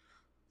events.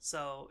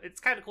 So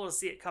it's kind of cool to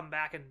see it come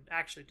back and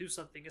actually do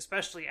something,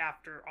 especially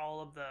after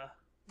all of the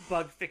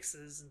bug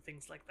fixes and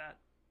things like that.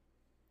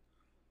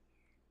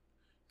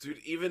 Dude,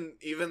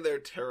 even their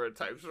Terra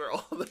types are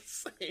all the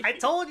same. I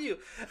told you.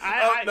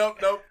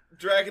 Nope.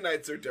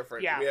 Dragonites are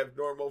different. Yeah. We have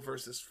normal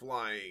versus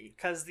flying.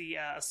 Because the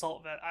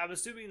Assault Vet, I'm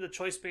assuming the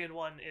Choice Band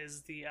one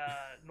is the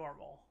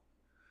normal.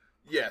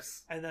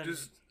 Yes. And then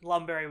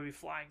Lumberry would be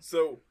flying.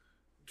 So,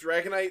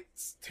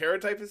 Dragonite's Terra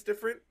type is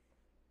different.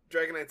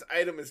 Dragonite's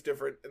item is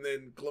different. And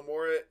then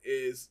Glamora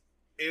is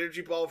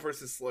Energy Ball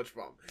versus Sludge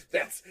Bomb.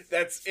 That's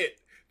it.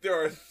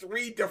 There are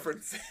 3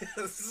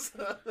 differences.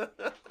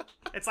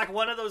 It's like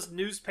one of those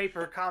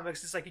newspaper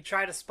comics. It's like you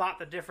try to spot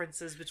the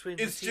differences between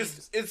the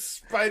teams. It's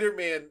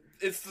Spider-Man.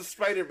 It's the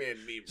Spider-Man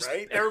meme,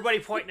 right? Everybody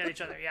pointing at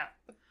each other, yeah.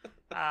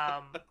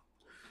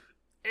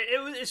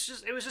 It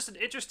was just an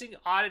interesting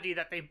oddity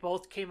that they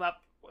both came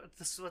up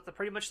with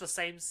pretty much the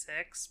same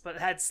 6, but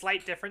had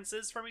slight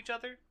differences from each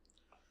other.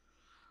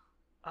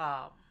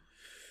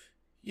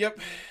 Yep.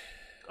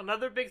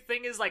 Another big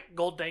thing is, like,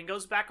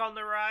 Goldango's back on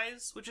the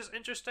rise, which is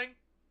interesting.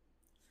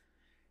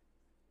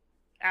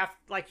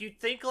 Like, you'd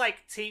think,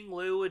 like, Team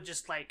Lu would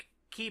just, like,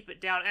 keep it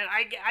down, and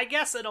I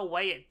guess in a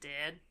way it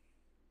did.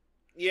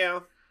 Yeah.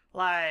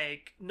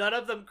 Like, none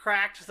of them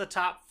cracked the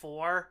top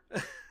 4.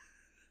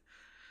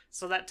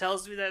 So that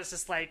tells me that it's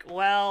just like,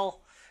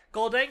 well,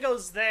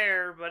 Goldango's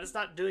there, but it's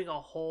not doing a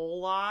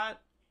whole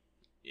lot.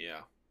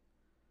 Yeah.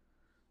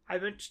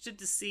 I'm interested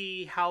to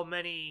see how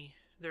many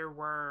there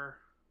were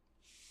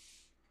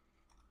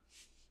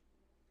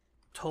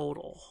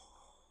total.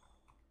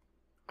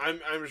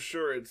 I'm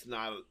sure it's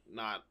not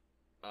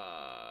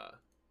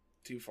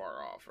too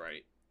far off,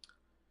 right?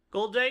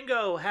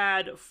 Goldango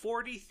had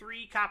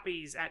 43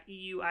 copies at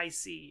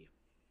EUIC.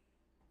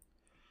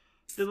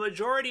 The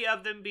majority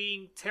of them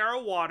being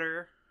Terra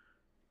Water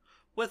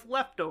with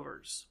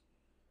leftovers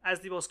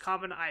as the most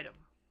common item.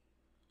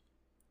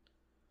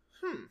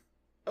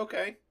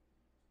 Okay.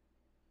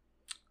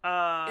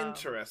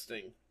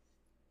 Interesting.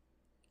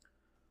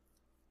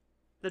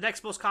 The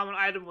next most common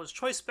item was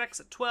Choice Specs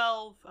at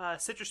 12,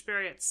 Citrus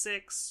Berry at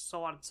 6,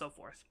 so on and so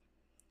forth.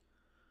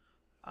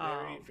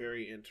 Very,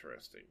 very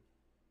interesting.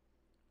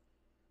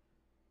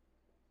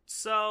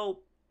 So,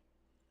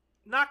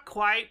 not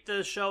quite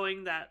the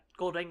showing that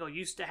Goldango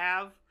used to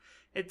have.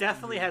 It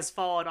definitely has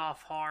fallen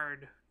off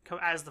hard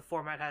as the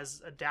format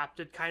has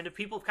adapted.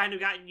 People have kind of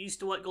gotten used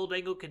to what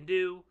Goldango can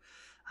do.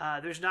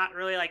 There's not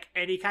really like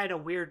any kind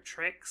of weird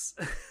tricks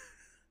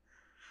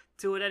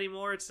to it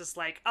anymore. It's just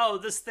like, oh,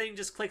 this thing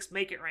just clicks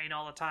Make It Rain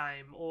all the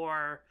time,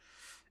 or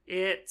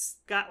it's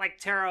got like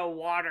Terra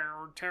Water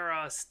or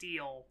Terra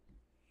Steel.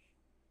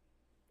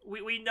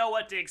 We know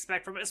what to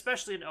expect from it,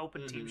 especially in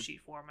open team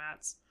sheet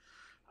formats.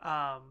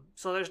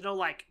 So there's no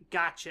like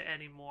gotcha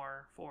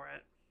anymore for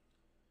it.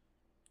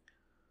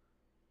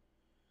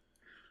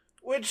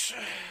 Which,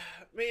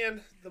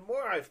 man, the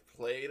more I've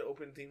played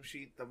open team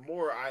sheet, the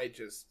more I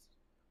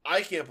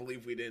can't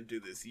believe we didn't do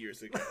this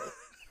years ago.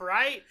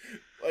 Right?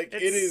 Like,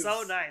 it's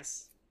so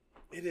nice.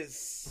 It is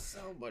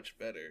so much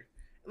better.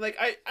 Like,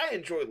 I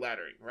enjoy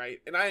laddering, right?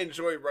 And I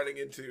enjoy running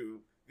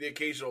into the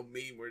occasional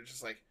meme where it's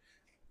just like,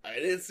 I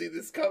didn't see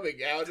this coming.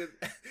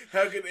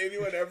 How can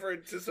anyone ever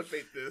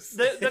anticipate this?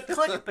 The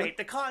clickbait,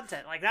 the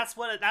content, like that's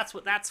what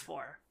that's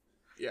for.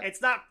 Yeah.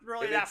 It's not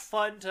really that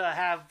fun to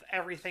have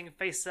everything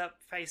face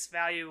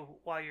value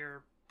while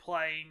you're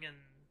playing,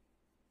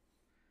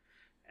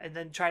 and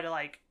then try to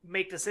like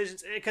make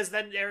decisions, because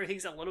then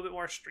everything's a little bit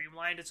more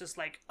streamlined. It's just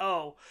like,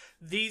 oh,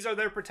 these are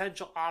their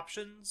potential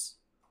options,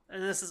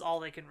 and this is all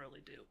they can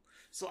really do.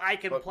 So I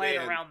can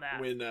plan around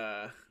that.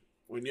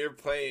 When you're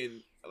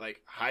playing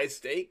like high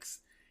stakes,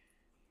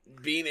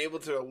 being able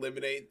to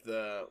eliminate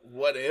the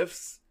what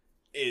ifs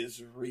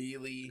is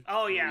really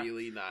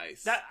really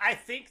nice. That I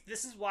think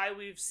this is why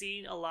we've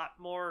seen a lot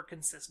more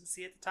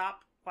consistency at the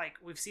top. Like,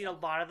 we've seen a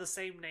lot of the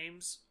same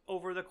names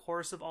over the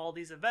course of all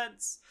these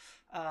events.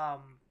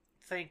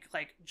 Think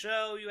like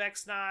Joe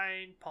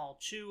UX9, Paul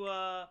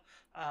Chua.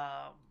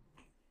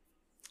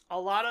 A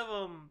lot of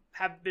them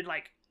have been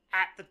like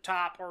at the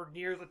top or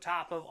near the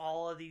top of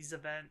all of these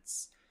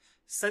events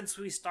since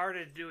we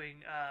started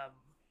doing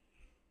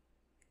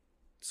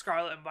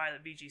Scarlet and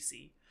Violet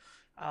VGC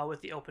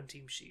with the open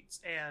team sheets.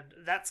 And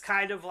that's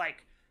kind of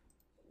like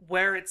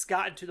where it's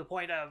gotten to the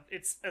point of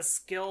it's a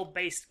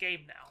skill-based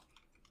game now.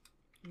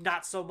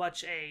 Not so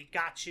much a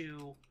got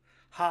you,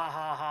 ha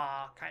ha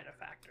ha kind of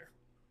factor.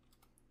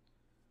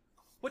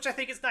 Which I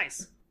think is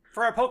nice.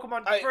 For a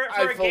Pokemon, for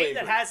a game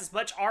that has as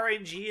much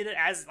RNG in it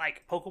as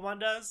like Pokemon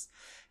does,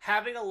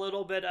 having a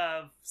little bit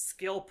of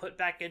skill put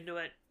back into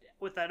it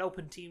with that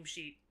open team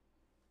sheet,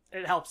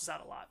 it helps us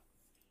out a lot.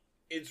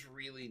 It's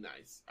really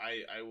nice.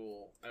 I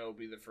will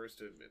be the first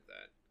to admit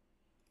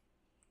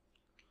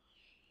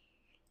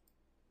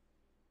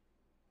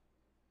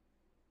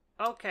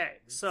that. Okay,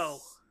 so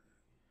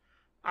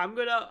I'm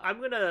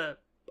gonna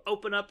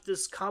open up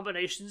this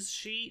combinations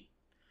sheet,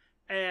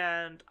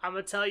 and I'm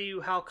gonna tell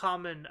you how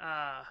common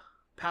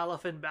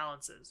Palafin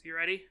balance is. You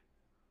ready?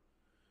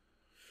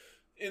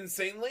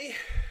 Insanely.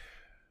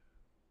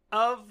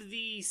 Of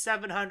the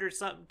 700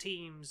 something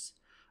teams,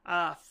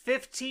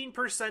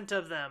 15%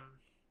 of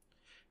them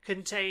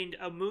contained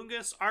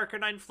Amoonguss,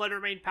 Arcanine,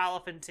 Fluttermane,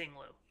 Palafin,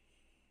 Tinglu.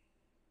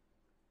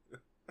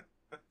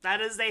 That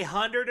is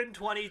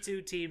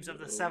 122 teams of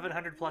the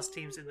 700 plus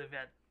teams in the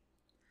event.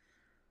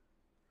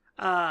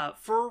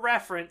 For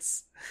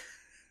reference,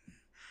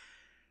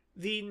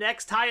 the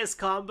next highest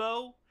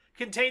combo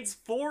contains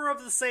 4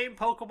 of the same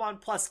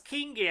Pokemon plus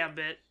King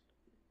Gambit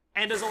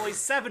and is only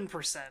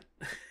 7%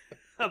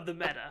 of the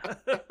meta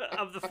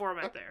of the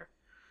format there.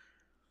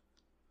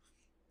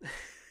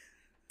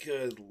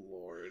 Good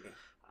lord.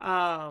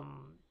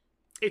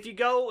 If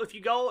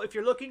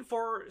you're looking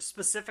for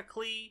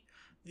specifically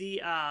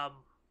the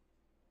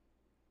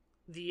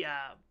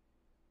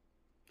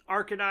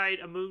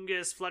Arcanine,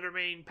 Amoonguss,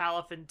 Fluttermane,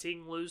 Palafin,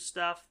 Tinglu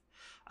stuff,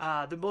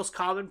 the most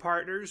common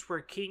partners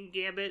were King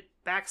Gambit,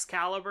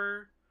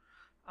 Baxcalibur,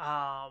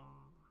 and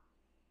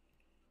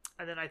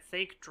then I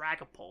think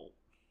Dragapult.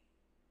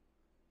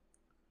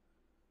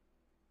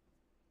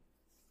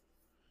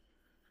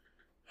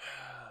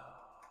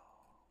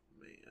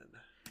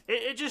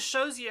 It just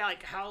shows you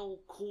like how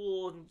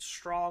cool and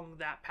strong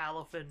that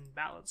Palafin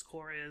balance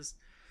core is,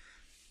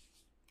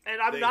 and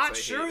I'm not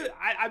sure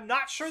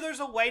there's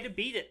a way to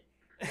beat it.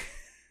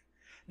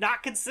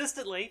 Not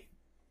consistently.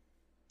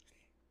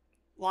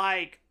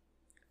 Like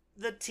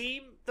the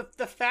team,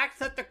 the fact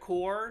that the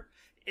core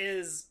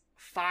is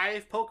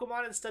 5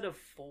 Pokemon instead of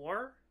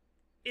 4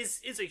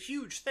 is a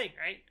huge thing,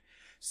 right?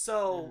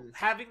 So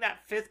having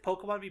that 5th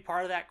Pokemon be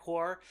part of that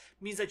core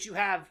means that you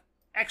have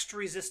extra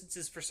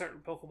resistances for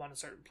certain Pokemon in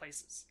certain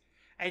places.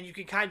 And you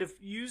can kind of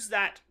use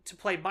that to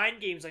play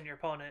mind games on your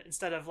opponent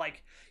instead of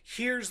like,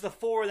 here's the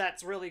 4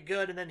 that's really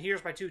good and then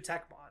here's my 2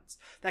 Techmons.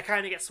 That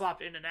kind of get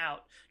swapped in and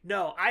out.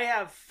 No, I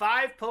have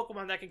 5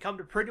 Pokemon that can come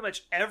to pretty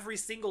much every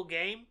single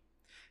game.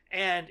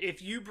 And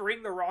if you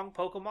bring the wrong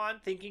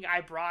Pokemon thinking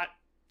I brought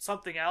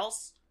something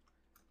else,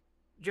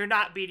 you're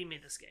not beating me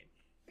this game.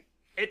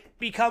 It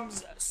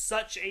becomes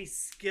such a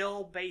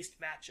skill-based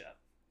matchup.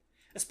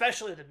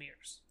 Especially the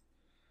mirrors.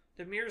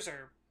 The mirrors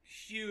are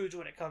huge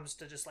when it comes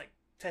to just like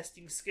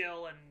testing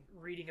skill and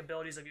reading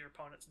abilities of your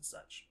opponents and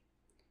such.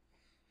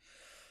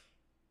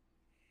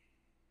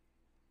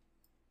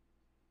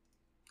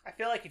 I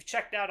feel like you've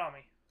checked out on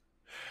me.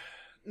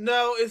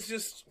 No, it's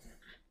just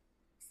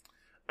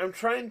I'm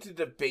trying to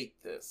debate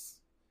this.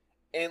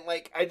 And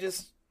like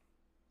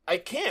I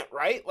can't,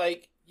 right?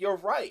 Like you're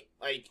right.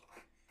 Like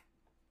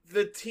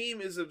the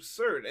team is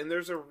absurd and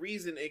there's a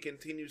reason it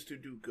continues to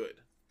do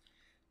good.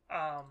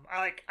 I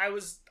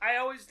always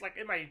like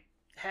in my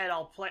head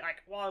I'll play like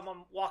while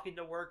I'm walking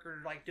to work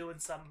or like doing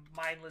some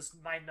mindless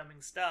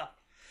mind-numbing stuff.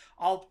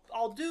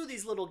 I'll do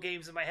these little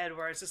games in my head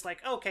where it's just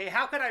like, okay,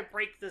 how can I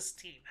break this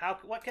team?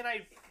 What can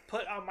I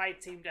put on my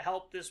team to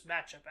help this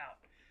matchup out?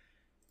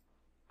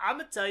 I'm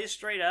gonna tell you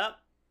straight up,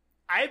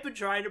 I've been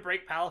trying to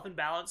break Palafin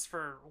balance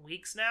for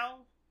weeks now.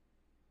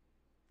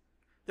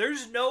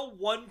 There's no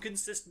one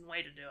consistent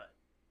way to do it.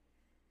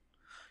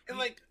 And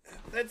like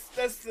that's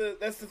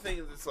the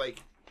thing that's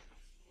like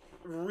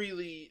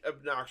really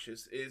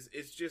obnoxious is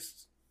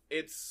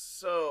it's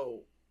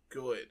so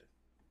good.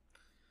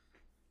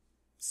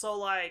 So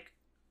like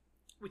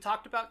we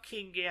talked about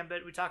King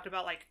Gambit, we talked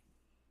about like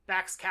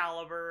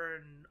Baxcalibur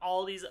and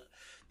all these.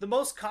 The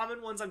most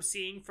common ones I'm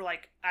seeing for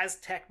like as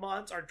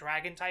Techmons are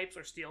Dragon types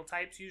or Steel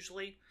types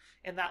usually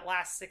in that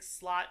last 6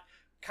 slot.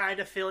 kind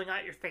of filling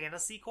out your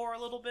fantasy core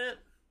a little bit.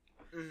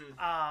 Mm-hmm.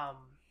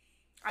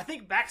 I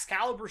think Max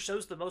Caliber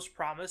shows the most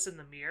promise in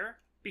the mirror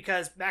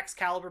because Max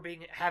Caliber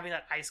having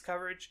that ice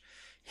coverage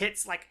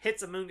hits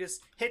Amoonguss,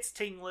 hits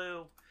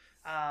Tinglu.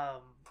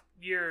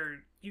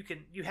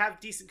 You have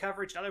decent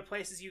coverage in other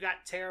places. You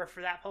got Terra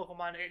for that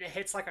Pokemon. It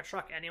hits like a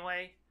truck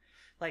anyway.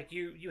 Like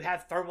you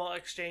have thermal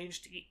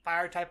exchange to eat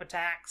fire type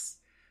attacks,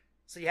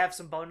 so you have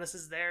some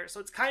bonuses there. So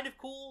it's kind of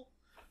cool.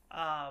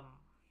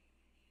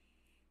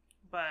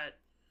 But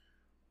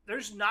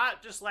there's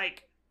not just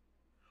like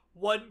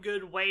one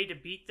good way to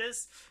beat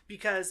this,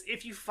 because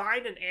if you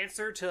find an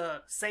answer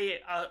to say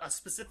a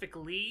specific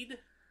lead,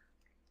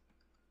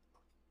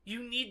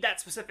 you need that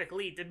specific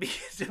lead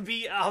to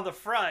be on the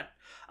front.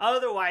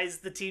 Otherwise,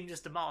 the team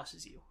just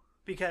demolishes you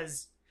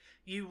because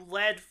you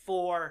led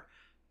for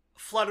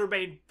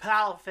Fluttermane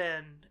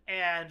Palafin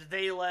and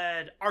they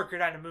led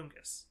Arcanine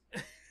Amoonguss.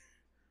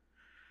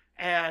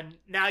 And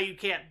now you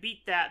can't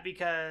beat that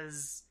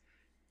because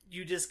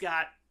you just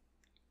got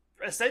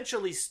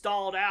essentially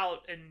stalled out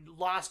and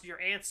lost your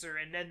answer,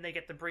 and then they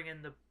get to bring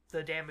in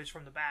the damage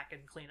from the back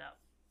and clean up.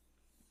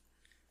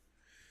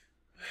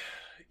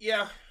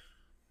 Yeah.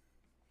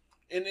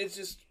 And it's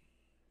just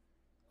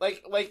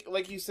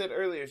like you said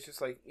earlier, it's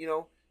just like, you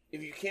know,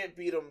 if you can't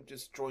beat them,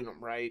 just join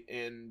them, right?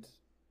 And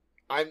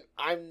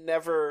I'm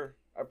never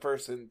a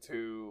person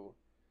to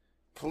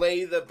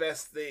play the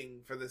best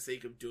thing for the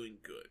sake of doing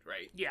good,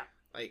 right? Yeah.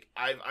 Like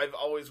I've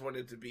always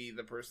wanted to be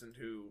the person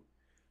who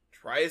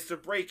tries to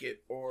break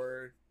it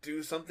or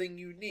do something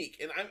unique,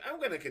 and I'm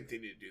going to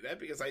continue to do that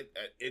because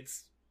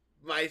it's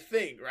my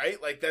thing,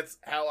 right? Like that's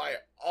how I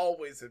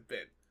always have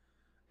been.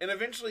 And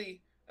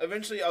eventually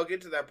I'll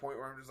get to that point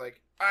where I'm just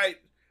like,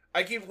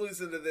 I keep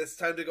losing to this,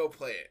 time to go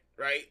play it,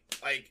 right?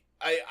 Like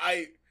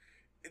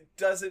it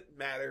doesn't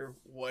matter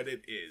what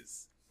it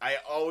is. I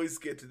always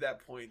get to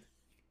that point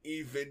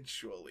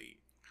eventually.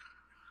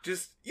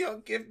 Just, you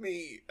know, give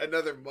me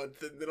another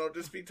month and then I'll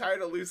just be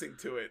tired of losing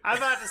to it. I'm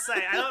about to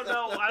say, I don't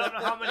know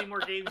how many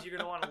more games you're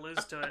going to want to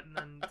lose to it and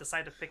then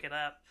decide to pick it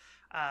up.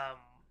 I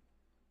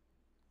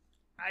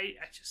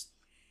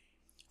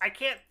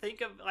can't think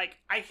of, like,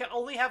 I can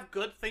only have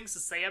good things to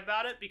say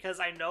about it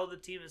because I know the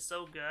team is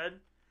so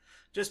good.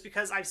 Just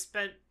because I've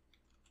spent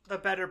the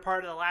better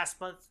part of the last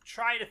month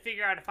trying to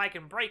figure out if I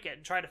can break it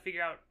and try to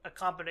figure out a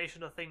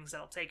combination of things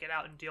that'll take it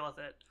out and deal with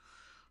it.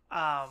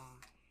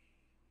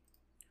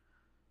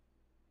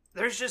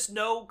 There's just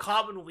no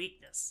common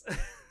weakness.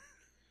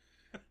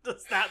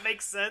 Does that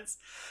make sense?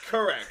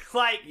 Correct.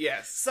 Like,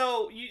 yes.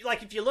 So you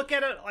if you look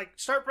at it, like,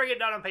 start breaking it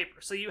down on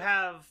paper. So you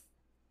have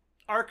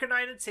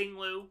Arcanine and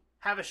Tinglu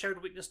have a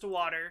shared weakness to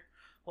water.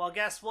 Well,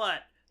 guess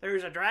what?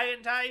 There's a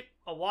dragon type,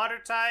 a water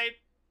type,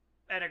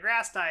 and a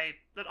grass type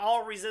that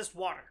all resist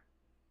water.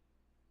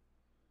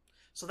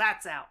 So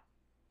that's out.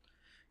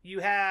 You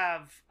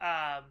have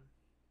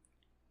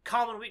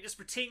common weakness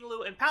for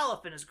Tinglu and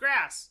Palafin is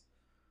grass.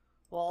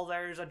 Well,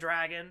 there's a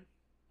dragon,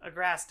 a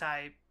grass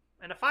type,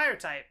 and a fire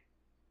type.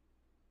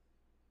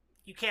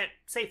 You can't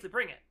safely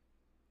bring it.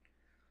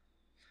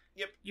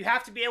 Yep. You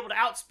have to be able to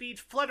outspeed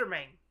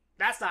Fluttermane.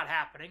 That's not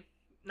happening.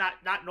 Not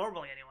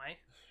normally, anyway.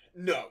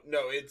 No,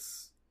 it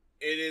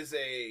is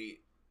a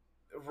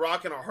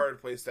rock and a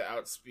hard place to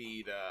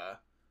outspeed,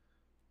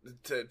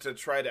 to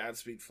try to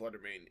outspeed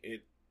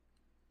Fluttermane.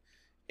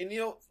 And you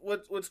know,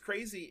 what's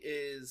crazy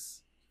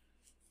is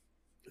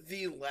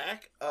the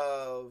lack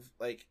of,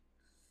 like,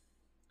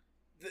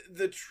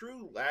 the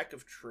true lack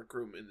of Trick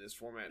Room in this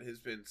format has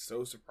been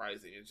so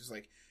surprising. It's just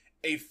like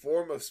a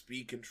form of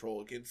speed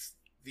control against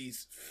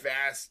these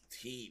fast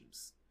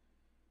teams.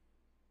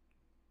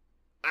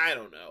 I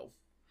don't know.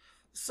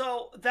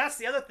 So that's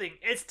the other thing.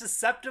 It's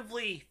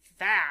deceptively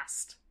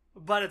fast,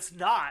 but it's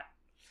not.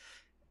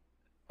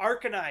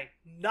 Arcanine,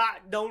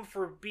 not known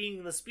for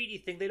being the speedy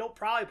thing. They don't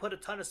probably put a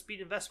ton of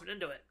speed investment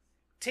into it.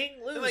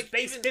 Tinglu's like,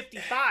 base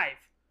 55.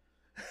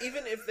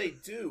 Even if they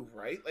do,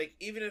 right? Like,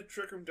 even if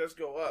Trick Room does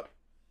go up,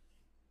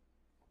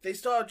 they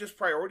still have just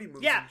priority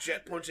moves and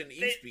Jet Punch and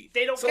E-Speed.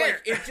 They don't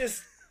care. Like, it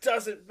just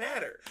doesn't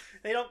matter.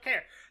 They don't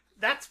care.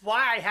 That's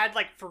why I had,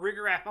 like,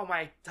 Farigiraf on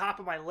my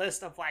top of my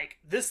list of, like,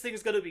 this thing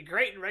is going to be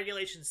great in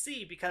Regulation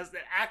C because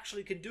it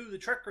actually can do the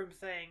Trick Room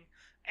thing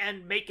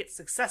and make it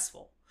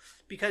successful.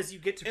 Because you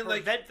get to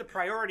prevent the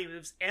priority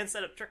moves and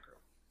set up Trick Room.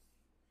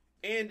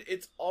 And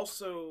it's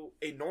also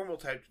a normal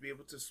type to be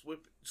able to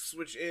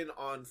switch in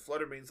on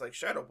Fluttermane's, like,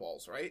 Shadow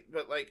Balls, right?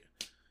 But, like,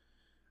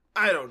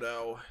 I don't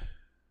know.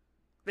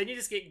 Then you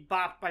just get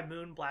bopped by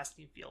Moonblast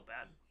and you feel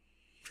bad.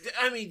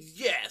 I mean,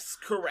 yes,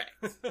 correct.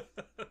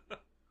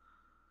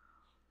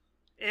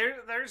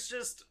 There's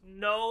just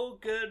no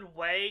good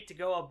way to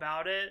go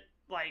about it,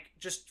 like,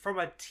 just from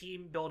a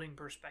team building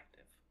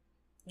perspective.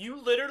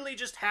 You literally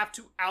just have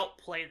to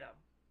outplay them.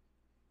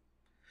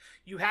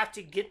 You have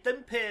to get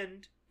them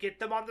pinned, get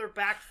them on their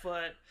back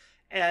foot,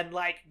 and,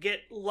 like, get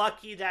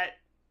lucky that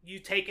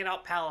you've taken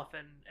out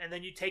Palafin, and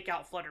then you take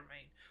out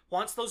Fluttermane.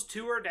 Once those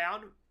two are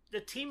down, the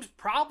team's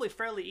probably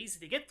fairly easy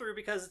to get through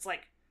because it's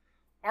like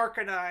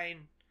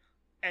Arcanine,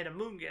 and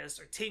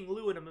Amoonguss, or Ting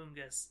Lu and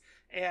Amoonguss,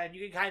 and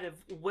you can kind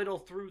of whittle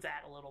through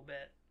that a little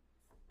bit.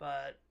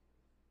 But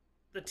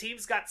the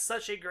team's got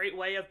such a great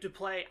way of to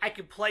play. I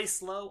can play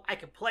slow, I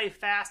can play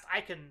fast,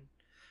 I can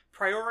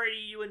priority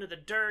you into the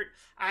dirt,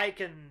 I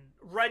can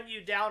run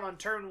you down on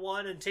turn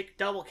 1 and take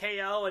double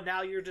KO, and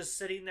now you're just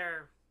sitting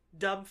there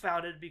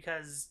dumbfounded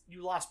because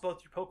you lost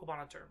both your Pokemon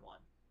on turn 1.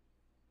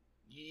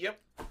 Yep.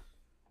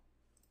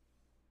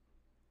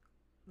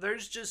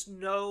 There's just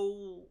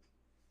no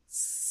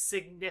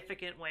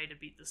significant way to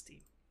beat this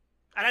team.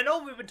 And I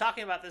know we've been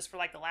talking about this for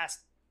like the last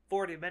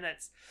 40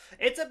 minutes.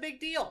 It's a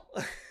big deal.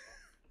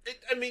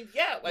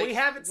 We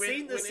haven't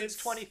seen this since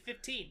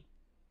 2015.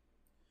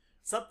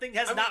 Something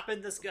has not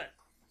been this good.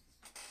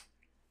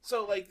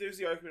 So, like, there's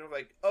the argument of,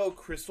 like, oh,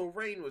 Crystal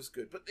Rain was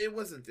good, but it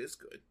wasn't this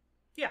good.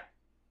 Yeah.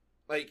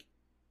 Like,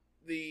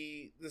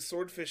 the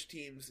Swordfish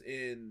teams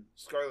in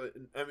Sword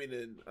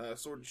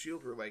and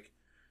Shield were, like,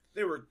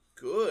 they were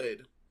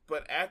good,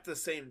 but at the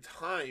same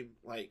time,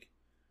 like,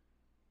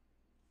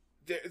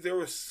 there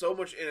was so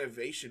much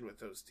innovation with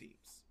those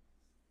teams.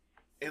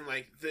 And,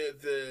 like,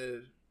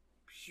 the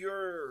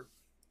pure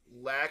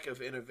lack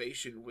of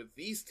innovation with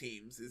these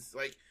teams is,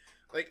 like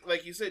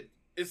you said,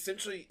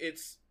 essentially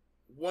it's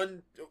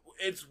one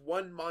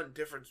mon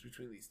difference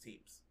between these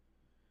teams.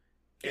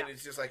 And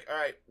it's just like, all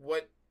right,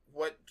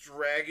 what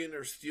dragon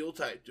or steel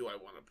type do I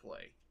want to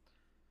play?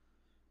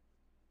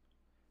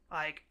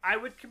 Like, I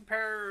would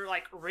compare,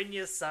 like,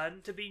 Rinya's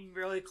Sun to being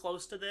really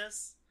close to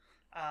this.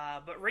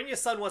 But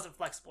Rinya's Sun wasn't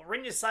flexible.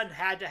 Rinya's Sun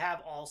had to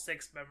have all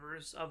 6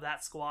 members of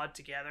that squad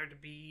together to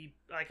be,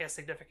 like, a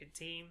significant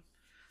team.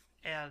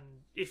 And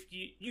if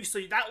so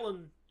that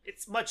one,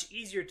 it's much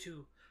easier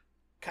to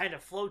kind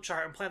of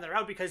flowchart and plan that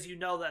out because you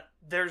know that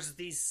there's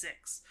these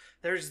 6.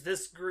 There's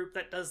this group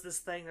that does this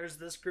thing. There's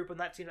this group on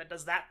that team that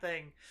does that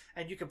thing.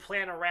 And you can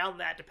plan around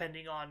that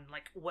depending on,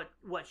 like,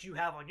 what you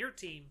have on your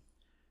team.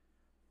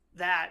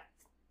 That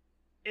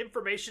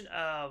information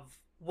of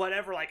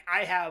whatever, like,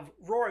 I have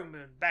Roaring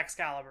Moon,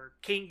 Baxcalibur,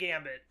 King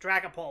Gambit,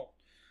 Dragapult,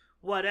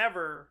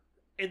 whatever,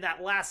 in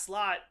that last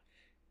slot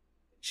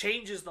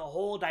changes the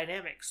whole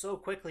dynamic so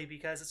quickly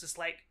because it's just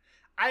like,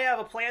 I have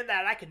a plan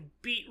that I can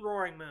beat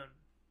Roaring Moon.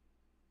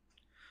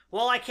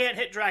 Well, I can't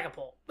hit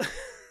Dragapult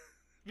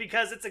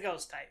because it's a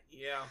ghost type.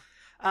 Yeah.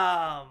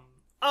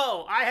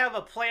 I have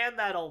a plan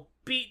that'll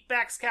beat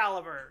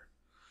Baxcalibur.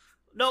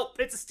 Nope,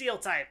 it's a steel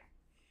type.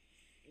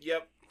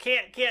 Yep.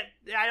 Can't,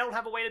 I don't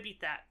have a way to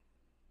beat that.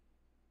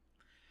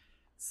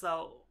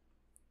 So,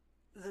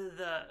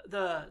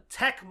 the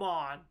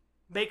Techmon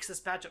makes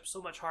this matchup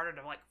so much harder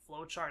to, like,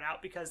 flowchart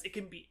out because it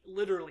can be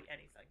literally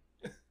anything.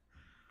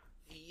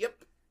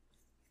 Yep.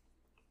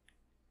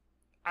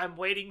 I'm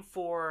waiting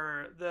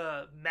for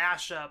the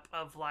mashup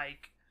of,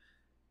 like,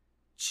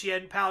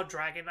 Qianpao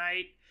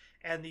Dragonite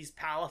and these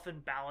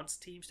Palafin Balance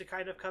teams to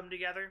kind of come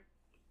together.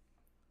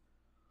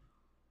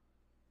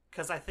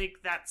 Because I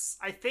think that's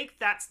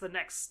the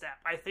next step.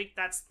 I think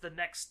that's the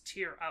next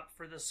tier up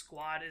for the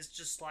squad is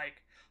just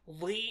like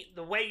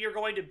the way you're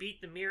going to beat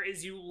the mirror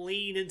is you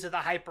lean into the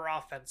hyper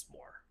offense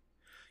more.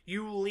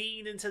 You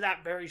lean into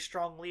that very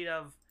strong lead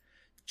of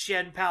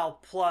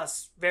Qianpao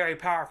plus very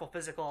powerful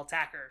physical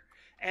attacker.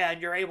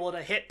 And you're able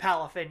to hit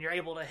Palafin, you're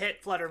able to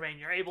hit Fluttermane,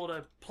 you're able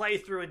to play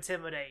through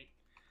Intimidate.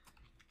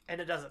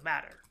 And it doesn't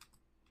matter.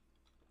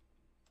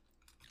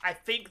 I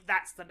think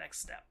that's the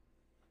next step.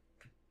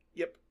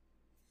 Yep.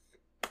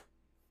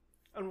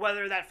 And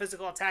whether that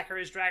physical attacker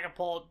is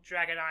Dragapult,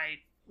 Dragonite,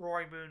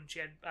 Roaring Moon,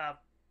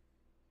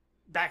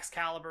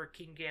 Baxcalibur,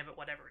 King Gambit,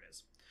 whatever it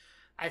is.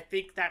 I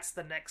think that's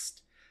the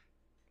next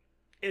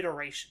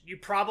iteration. You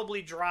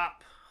probably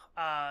drop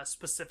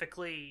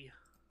specifically...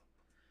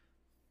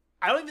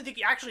 I don't even think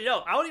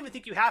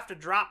you have to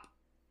drop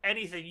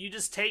anything. You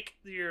just take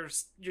your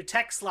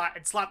tech slot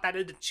and slot that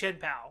into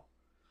Qianpao.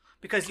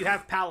 Because you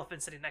have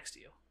Palafin sitting next to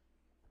you.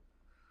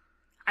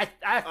 I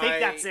think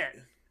that's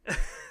it.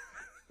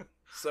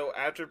 So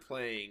after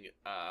playing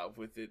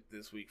with it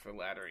this week for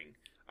laddering,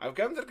 I've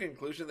come to the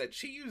conclusion that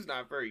Chiyu's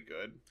not very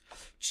good.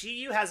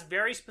 Chiyu has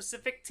very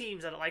specific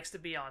teams that it likes to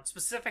be on,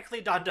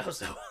 specifically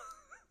Dondozo.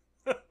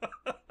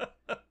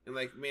 And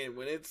like, man,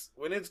 when it's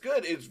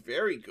good, it's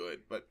very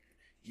good, but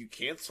you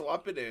can't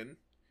swap it in.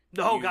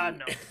 No,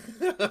 God,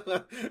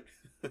 no.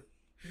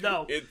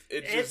 No.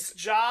 Its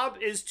job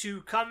is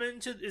to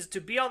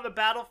be on the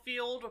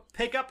battlefield,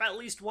 pick up at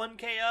least 1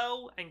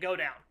 KO, and go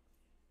down.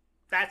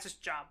 That's its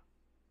job.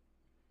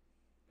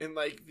 And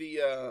like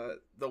the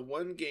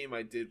one game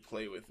I did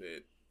play with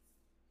it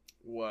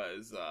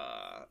was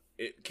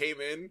it came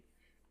in,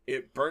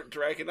 it burnt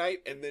Dragonite,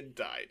 and then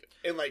died.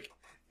 And like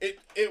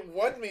it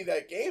won me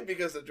that game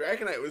because the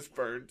Dragonite was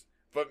burned,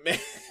 but man,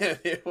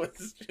 it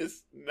was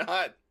just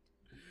not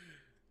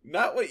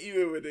what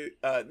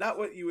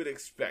you would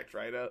expect,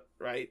 right?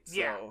 Right?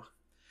 Yeah. So,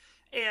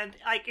 and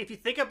like if you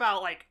think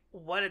about like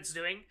what it's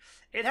doing,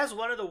 it has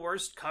one of the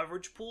worst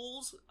coverage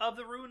pools of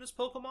the Ruinous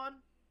Pokemon.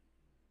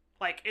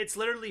 Like, it's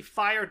literally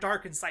Fire,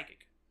 Dark, and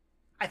Psychic.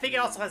 I think it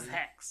also has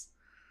Hex.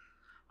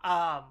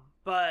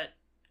 But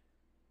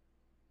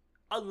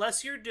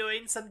unless you're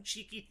doing some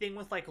cheeky thing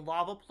with like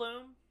Lava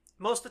Plume,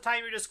 most of the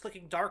time you're just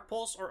clicking Dark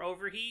Pulse or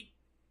Overheat.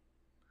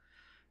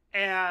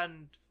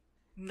 And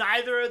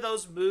neither of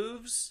those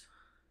moves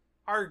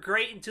are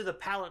great into the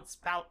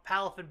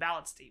Palafin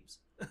balance teams.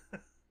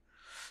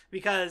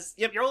 Because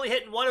you're only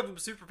hitting one of them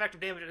super effective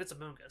damage, and it's a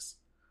Mungus.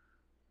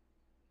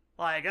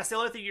 Like, that's the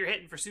only thing you're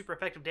hitting for super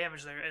effective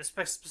damage there,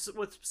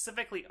 with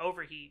specifically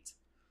Overheat.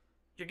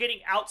 You're getting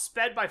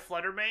outsped by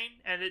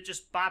Fluttermane, and it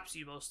just bops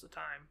you most of the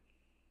time.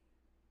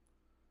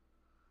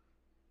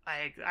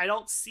 I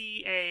don't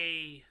see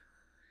a...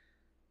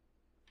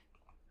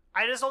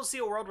 I just don't see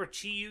a world where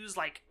Chi-Yu's,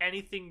 like,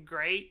 anything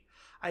great.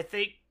 I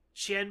think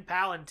Qian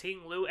Pao and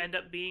Ting Lu end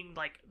up being,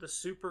 like, the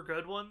super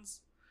good ones.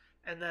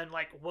 And then,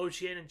 like, Wo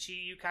Qian and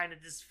Chi-Yu kind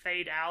of just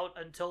fade out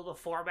until the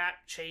format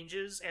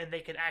changes and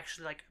they can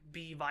actually, like,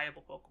 be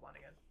viable Pokemon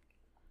again.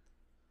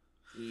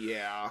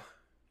 Yeah.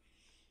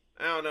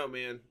 I don't know,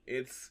 man.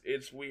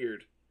 It's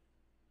weird.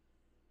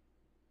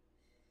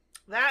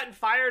 That and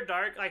Fire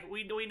Dark, like,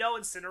 we know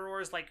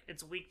Incineroar is, like,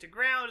 it's weak to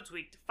ground, it's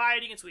weak to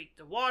fighting, it's weak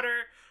to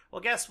water.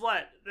 Well, guess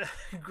what?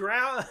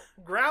 ground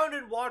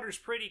and water's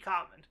pretty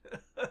common.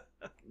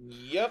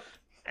 Yep.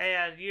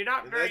 And you're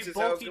not very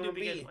bulky to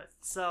begin with.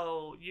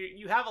 So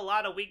you have a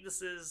lot of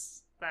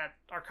weaknesses that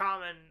are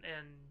common,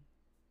 and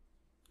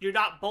you're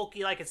not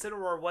bulky like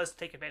Incineroar was to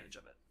take advantage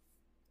of it.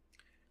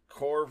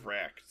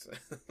 Correct.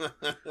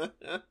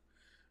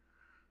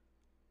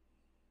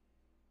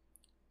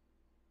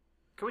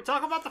 Can we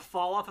talk about the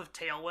fall off of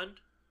Tailwind?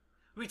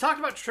 We talked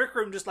about Trick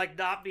Room just like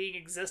not being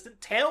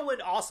existent. Tailwind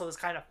also has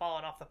kind of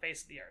fallen off the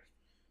face of the earth.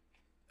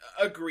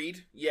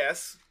 Agreed.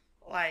 Yes.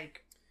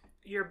 Like,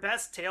 your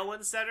best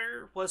Tailwind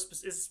setter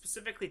is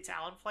specifically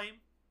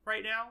Talonflame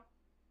right now,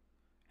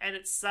 and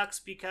it sucks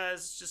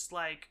because just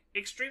like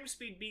Extreme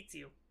Speed beats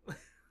you.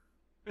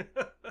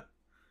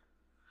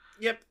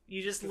 Yep.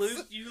 You just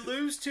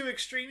lose to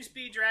Extreme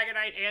Speed,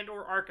 Dragonite, and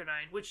or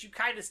Arcanine, which you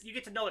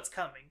get to know it's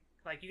coming.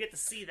 Like, you get to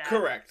see that.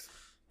 Correct.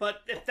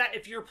 But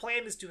if your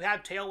plan is to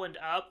have Tailwind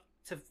up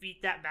to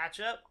beat that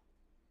matchup,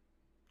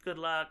 good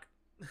luck.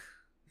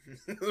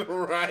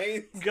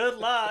 Right? Good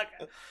luck.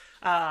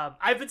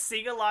 I've been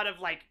seeing a lot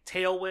of like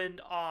Tailwind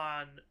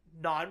on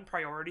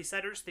non-priority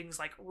setters, things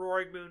like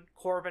Roaring Moon,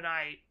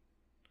 Corviknight,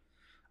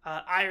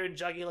 Iron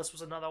Jugulis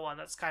was another one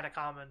that's kind of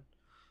common.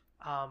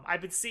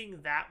 I've been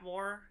seeing that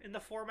more in the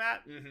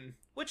format,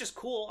 which is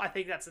cool. I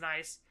think that's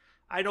nice.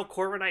 I know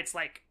Corviknight's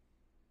like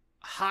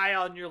high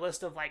on your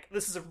list of like,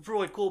 this is a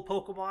really cool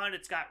Pokemon.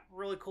 It's got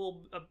really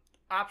cool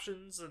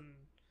options, and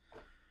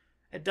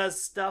it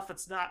does stuff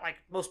it's not like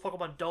most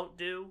Pokemon don't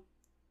do.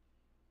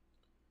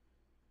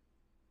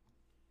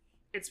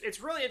 It's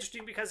really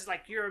interesting because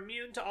like you're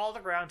immune to all the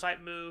ground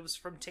type moves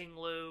from Ting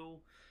Lu.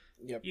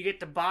 Yep. You get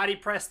to body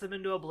press them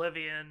into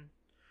oblivion.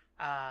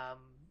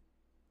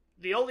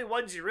 The only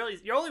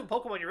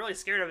Pokemon you're really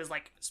scared of is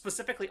like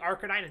specifically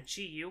Arcanine and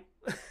Chi-Yu.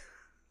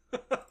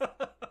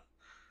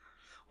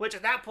 Which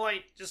at that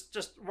point,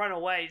 just run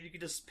away. You can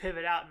just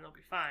pivot out and they'll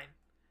be fine.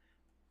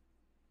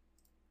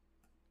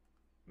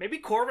 Maybe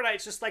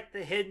Corviknight's just like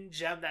the hidden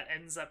gem that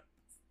ends up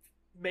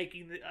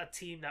making a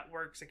team that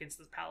works against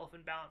this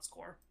Palafin balance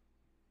core.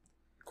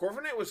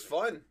 Corviknight was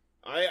fun.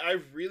 I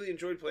really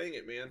enjoyed playing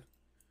it, man.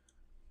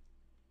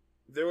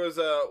 There was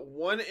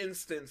one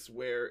instance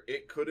where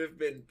it could have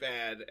been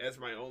bad as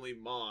my only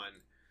Mon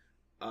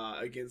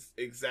against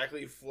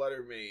exactly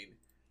Fluttermane,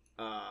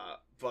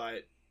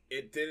 but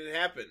it didn't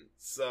happen,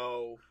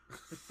 so...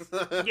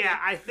 Yeah,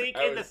 I think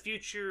in the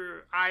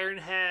future,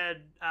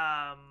 Ironhead,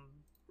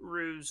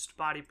 Roost,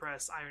 Body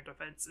Press, Iron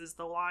Defense is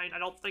the line. I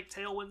don't think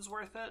Tailwind's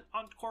worth it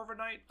on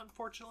Corviknight,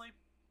 unfortunately.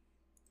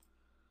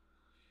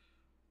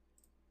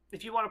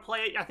 If you want to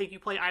play it, I think you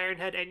play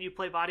Ironhead and you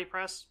play Body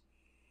Press.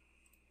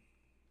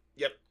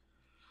 Yep.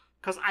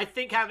 Because I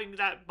think having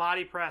that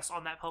Body Press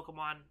on that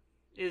Pokemon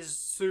is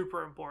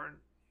super important.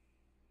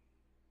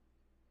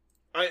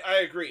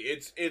 I agree.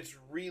 It's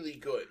really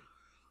good.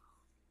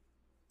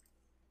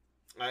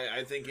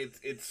 I think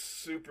it's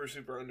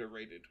super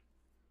underrated.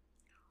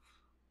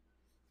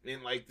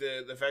 And like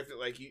the fact that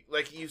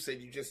like you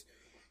said,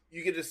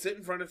 you get to sit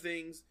in front of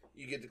things,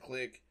 you get to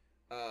click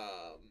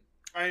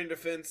Iron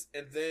Defense,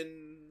 and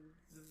then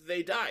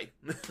they die.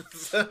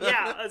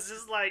 Yeah, it's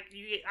just like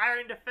you get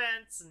Iron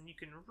Defense and you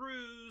can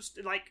Roost,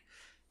 and like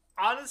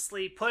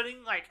honestly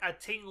putting like a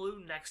Ting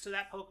Lu next to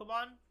that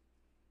Pokemon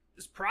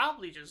is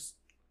probably just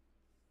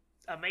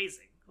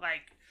amazing.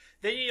 Like,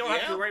 then you don't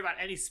have to worry about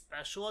any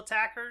special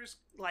attackers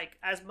like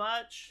as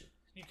much.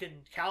 You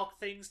can calc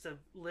things to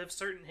live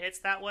certain hits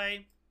that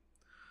way.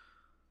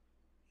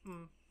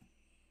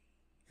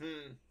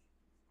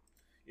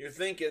 You're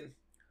thinking.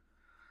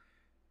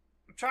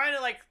 I'm trying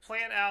to like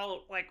plan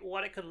out like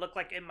what it could look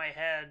like in my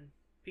head,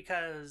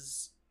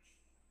 because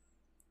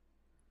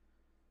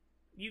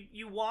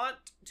you want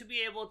to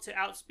be able to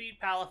outspeed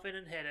Palafin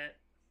and hit it.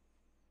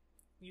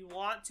 You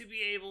want to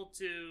be able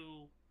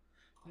to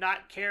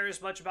not care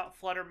as much about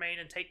Fluttermane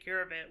and take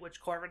care of it,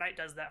 which Corviknight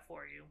does that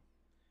for you.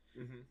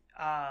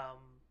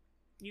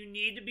 you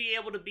need to be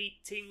able to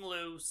beat Ting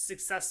Lu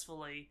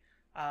successfully,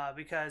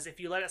 because if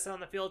you let it sit on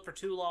the field for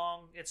too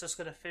long, it's just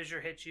going to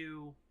fissure hit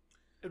you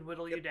and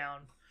whittle you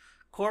down.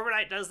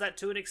 Corviknight does that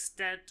to an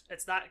extent.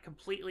 It's not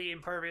completely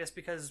impervious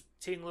because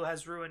Ting Lu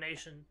has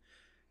Ruination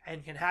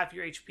and can have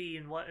your HP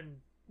in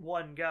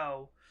one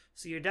go.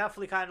 So you're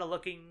definitely kind of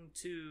looking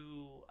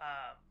to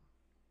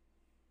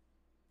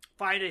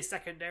find a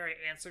secondary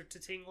answer to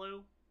Ting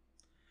Lu,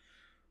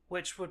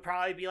 which would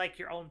probably be like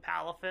your own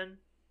Palafin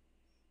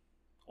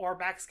or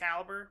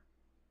Baxcalibur.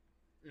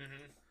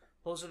 Mm-hmm.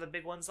 Those are the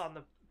big ones on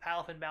the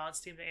Palafin balance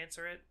team to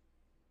answer it.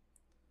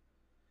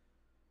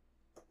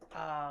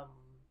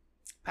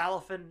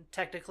 Palafin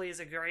technically is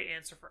a great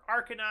answer for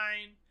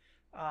Arcanine.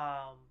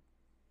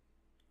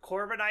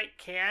 Corviknight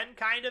can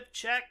kind of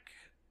check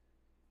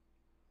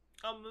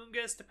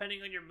Amoonguss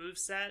depending on your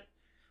moveset.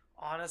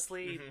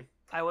 Honestly,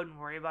 I wouldn't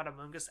worry about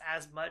Amoonguss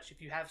as much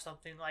if you have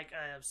something like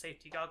a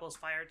Safety Goggles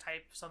Fire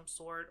type of some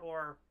sort,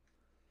 or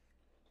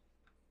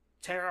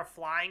Terra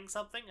Flying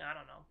something. I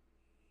don't know.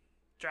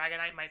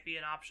 Dragonite might be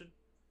an option.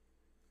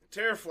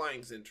 Terra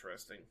Flying's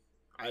interesting.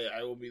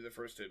 I will be the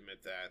first to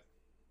admit that.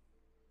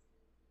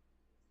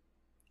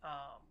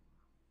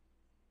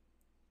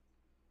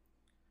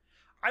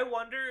 I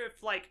wonder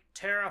if, like,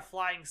 Terra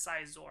Flying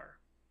Scizor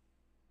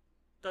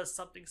does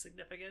something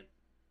significant.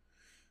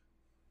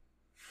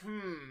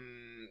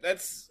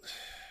 That's...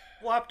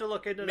 We'll have to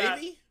look into that.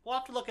 Maybe? We'll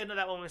have to look into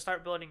that when we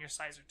start building your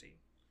Scizor team.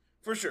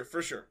 For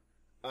sure.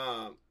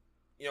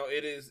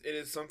 It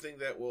is something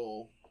that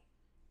will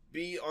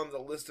be on the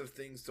list of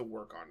things to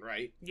work on,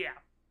 right? Yeah.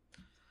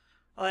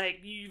 Like,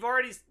 you've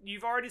already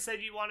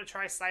said you want to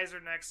try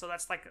Scizor next, so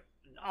that's, like,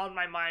 on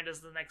my mind as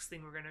the next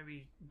thing we're going to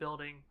be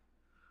building.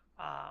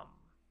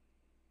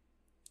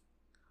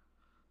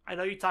 I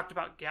know you talked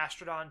about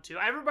Gastrodon too.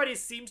 Everybody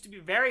seems to be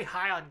very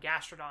high on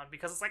Gastrodon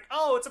because it's like,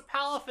 oh, it's a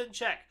Palafin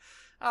check.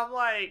 I'm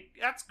like,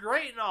 that's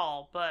great and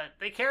all, but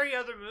they carry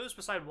other moves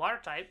beside Water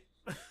type.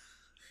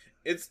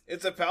 It's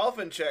a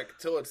Palafin check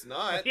till it's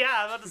not. Yeah,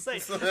 I'm about to say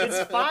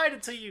it's fine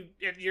until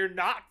you're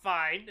not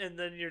fine, and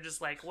then you're just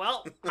like,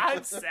 well,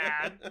 I'm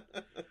sad.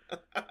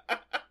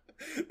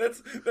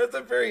 That's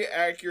a very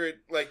accurate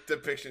like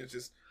depiction. It's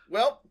just,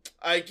 well,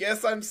 I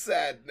guess I'm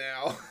sad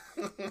now.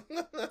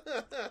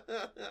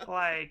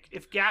 Like,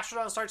 if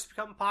Gastrodon starts to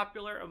become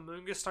popular,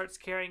 Amoonguss starts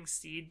carrying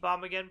Seed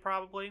Bomb again,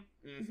 probably.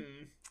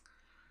 Mm-hmm.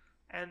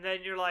 And then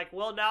you're like,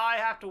 well, now I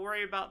have to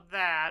worry about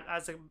that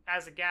as a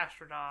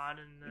Gastrodon,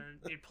 and then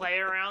you play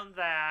around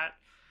that.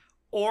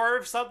 Or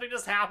if something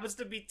just happens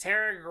to be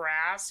Terra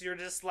Grass, you're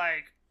just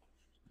like,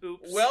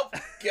 oops. Well,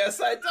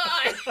 guess I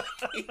die.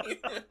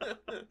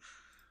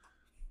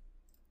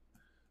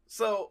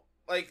 So,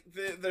 like,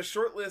 the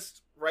short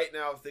list right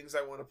now of things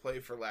I want to play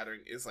for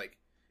laddering is, like,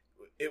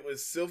 it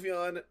was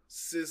Sylveon,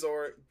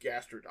 Scizor,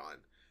 Gastrodon.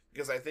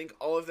 Because I think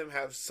all of them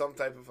have some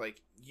type of,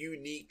 like,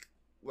 unique,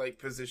 like,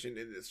 position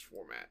in this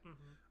format.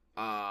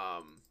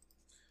 Mm-hmm.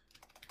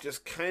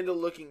 Just kind of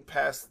looking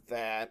past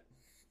that.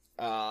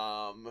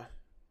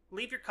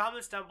 Leave your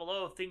comments down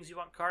below of things you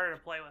want Carter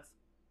to play with.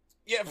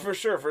 Yeah, for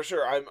sure.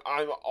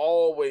 I'm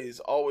always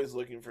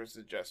looking for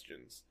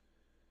suggestions.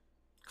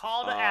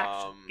 Call to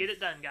action. Get it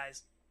done,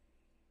 guys.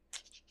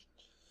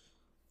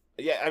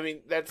 Yeah, I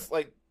mean, that's,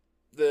 like,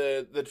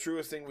 the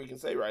truest thing we can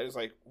say, right? Is,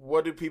 like,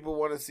 what do people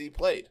want to see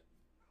played?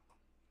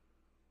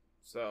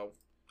 So...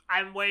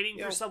 I'm waiting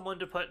for someone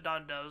to put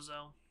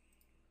Dondozo.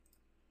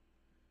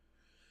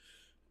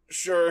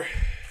 Sure.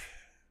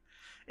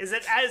 Is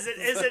it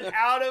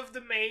out of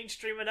the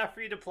mainstream enough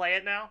for you to play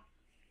it now?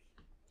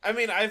 I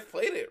mean, I've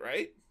played it,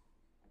 right?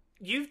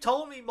 You've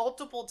told me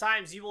multiple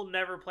times you will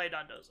never play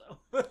Dondozo.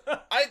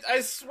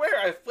 I swear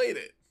I've played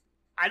it.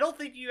 I don't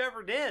think you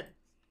ever did.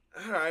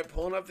 Alright,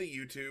 pulling up the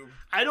YouTube.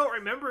 I don't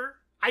remember.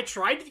 I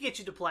tried to get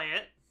you to play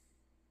it.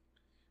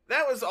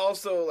 That was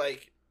also,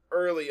 like,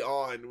 early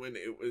on when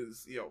it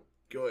was,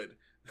 good.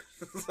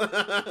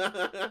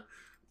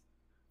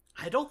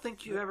 I don't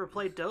think you ever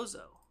played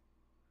Dozo.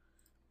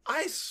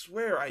 I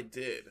swear I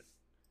did,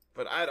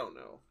 but I don't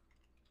know.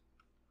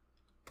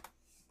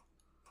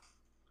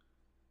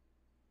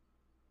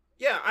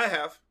 Yeah, I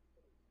have.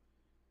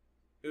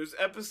 It was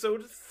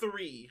episode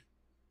 3.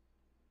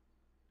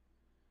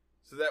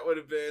 So that would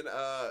have been,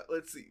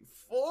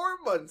 4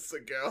 months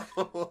ago.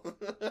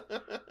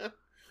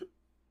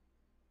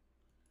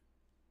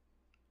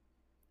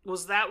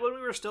 Was that when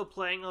we were still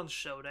playing on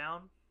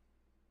Showdown?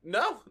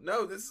 No,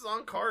 this is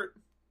on cart.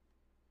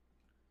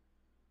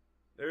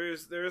 There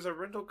is a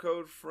rental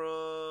code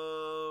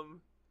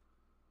from...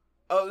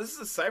 Oh, this is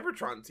a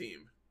Cybertron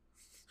team.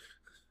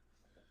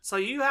 So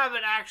you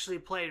haven't actually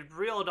played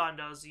real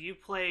Dondozo. You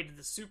played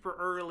the super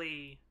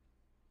early...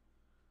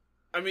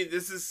 I mean,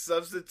 this is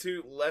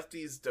substitute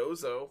lefties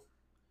Dozo.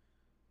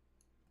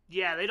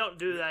 Yeah, they don't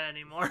do that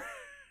anymore.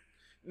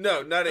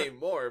 No, not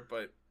anymore,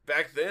 but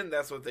back then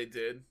that's what they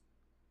did.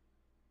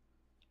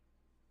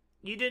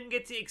 You didn't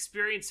get to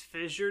experience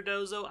Fissure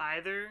Dozo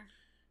either?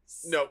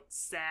 Nope.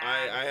 Sad.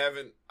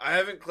 I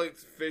haven't clicked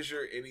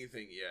Fissure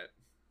anything yet.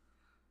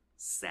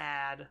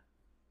 Sad.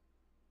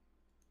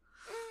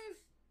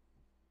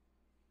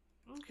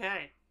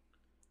 Okay.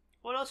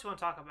 What else you want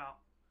to talk about?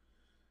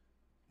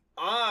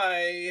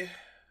 I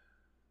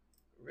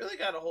really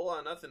got a whole lot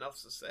of nothing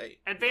else to say.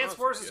 Advance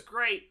Wars is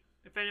great,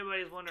 if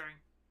anybody's wondering.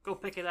 Go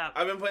pick it up.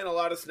 I've been playing a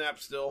lot of Snap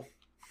still.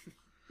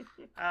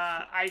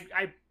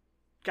 I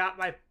got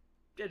my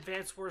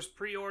Advance Wars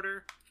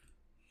pre-order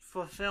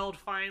fulfilled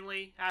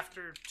finally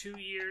after 2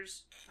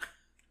 years.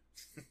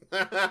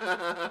 I'm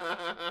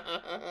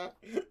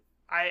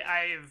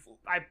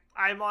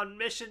on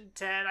mission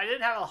 10. I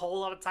didn't have a whole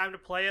lot of time to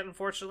play it,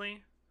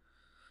 unfortunately,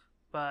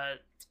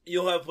 but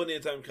you'll have plenty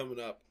of time coming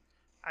up.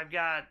 I've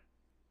got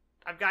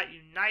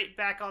Unite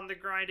back on the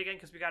grind again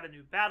because we got a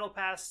new battle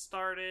pass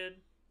started,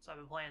 so I've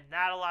been playing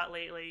that a lot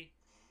lately.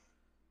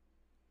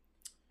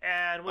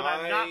 And when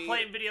I'm not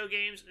playing video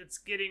games, it's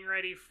getting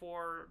ready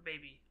for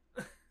baby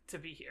to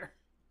be here.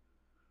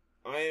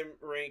 I am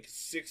ranked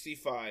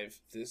 65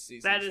 this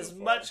season. That is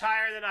much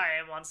higher than I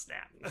am on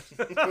Snap.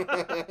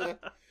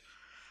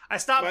 I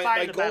stopped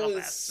buying the battle pass. My goal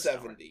is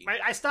 70.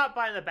 I stopped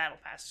buying the battle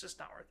pass. It's just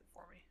not worth it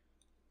for me.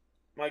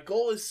 My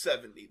goal is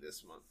 70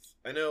 this month.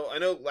 I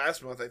know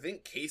last month I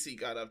think Casey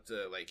got up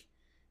to like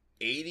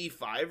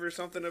 85 or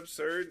something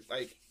absurd.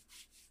 Like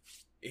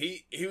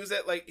he was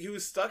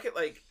stuck at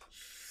like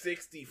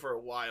 60 for a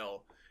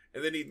while,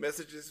 and then he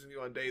messages me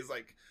one day. He's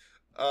like,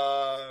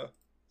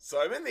 so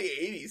I'm in the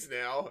 80s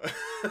now.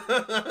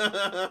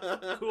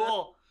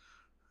 Cool.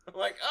 I'm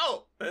like,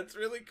 oh, that's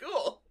really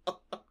cool.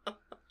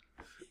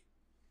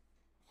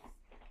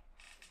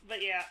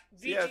 But yeah,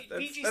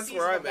 VGC that's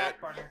where I'm at.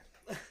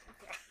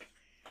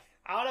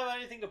 I don't have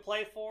anything to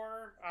play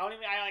for. I don't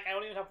even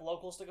have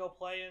locals to go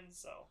play in.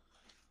 So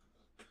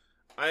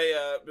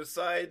I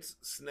besides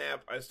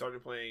Snap, I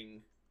started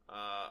playing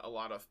a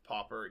lot of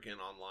Pauper again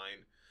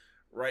online.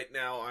 Right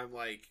now, I'm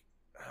like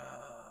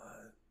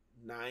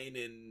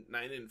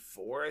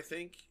 9-4, I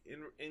think,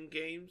 in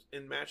games,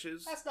 in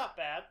matches. That's not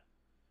bad.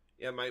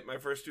 Yeah, my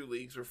first 2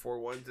 leagues were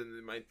 4-1s, and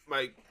then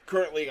my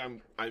current league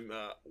I'm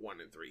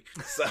 1-3.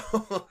 So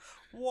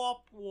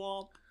womp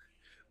womp.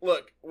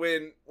 Look,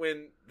 when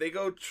they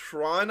go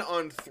Tron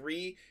on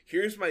 3,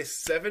 here's my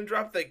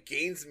 7-drop that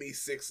gains me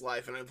 6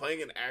 life, and I'm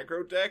playing an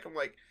aggro deck. I'm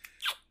like,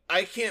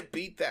 I can't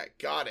beat that.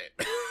 Got it.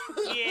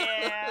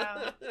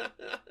 Yeah.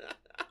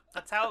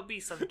 That's how it be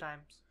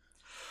sometimes.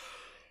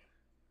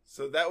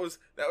 So that was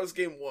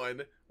game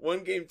 1.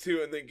 Game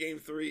 2, and then game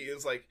 3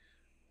 is like,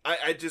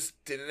 I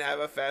just didn't have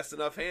a fast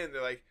enough hand.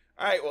 They're like,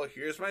 all right, well,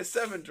 here's my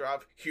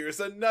 7-drop. Here's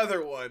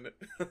another one.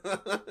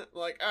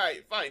 Like, all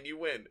right, fine, you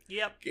win.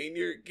 Yep. Gain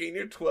your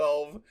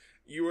 12.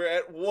 You were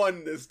at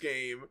 1 this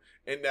game,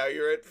 and now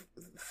you're at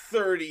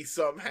 30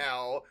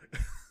 somehow.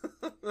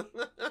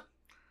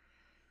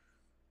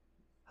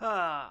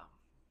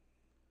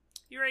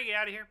 You ready to get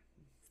out of here?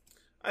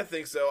 I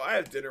think so. I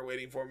have dinner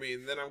waiting for me,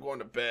 and then I'm going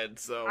to bed,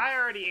 so... I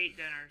already ate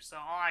dinner, so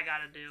all I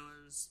gotta do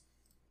is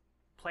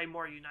play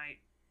more Unite.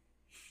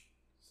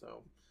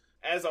 So,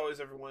 as always,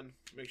 everyone,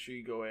 make sure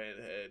you go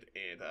ahead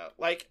and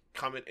like,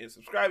 comment, and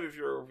subscribe if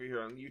you're over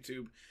here on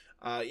YouTube.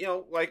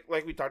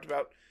 Like we talked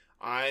about,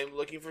 I'm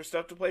looking for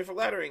stuff to play for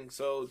laddering,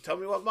 so tell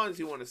me what mods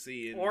you want to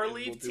see, and leave we'll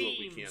do teams. What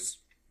we can.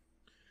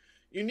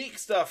 Unique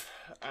stuff.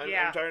 I'm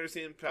tired of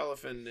seeing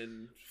Palafin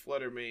and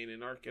Fluttermane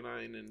and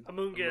Arcanine and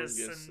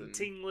Amoonguss and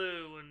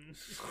Tinglu and...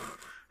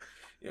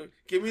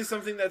 give me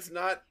something that's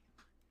not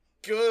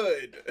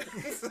good.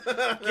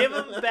 Give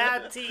them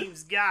bad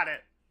teams. Got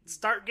it.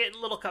 Start getting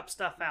Little Cup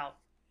stuff out.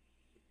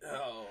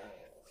 Oh,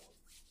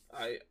 all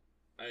right.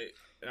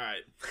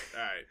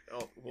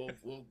 Oh, we'll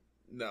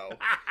no.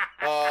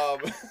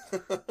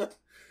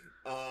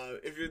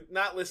 If you're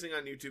not listening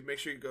on YouTube, make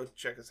sure you go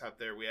check us out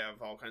there. We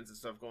have all kinds of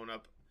stuff going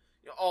up.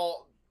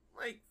 All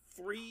like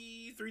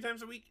three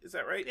times a week. Is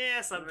that right?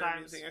 Yeah,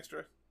 sometimes. Anything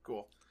extra?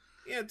 Cool.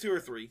 Yeah, 2 or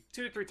 3.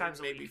 2 to 3 times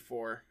a week. Maybe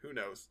 4. Who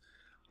knows?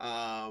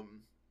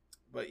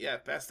 But yeah,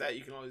 past that,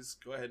 you can always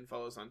go ahead and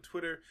follow us on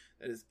Twitter.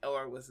 That is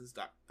LRLessons.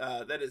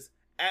 That is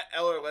at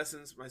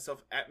LRLessons.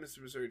 Myself at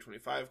Mr. Missouri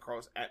 25.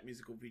 Carl's at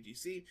Musical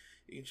VGC.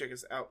 You can check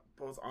us out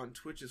both on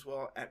Twitch as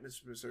well at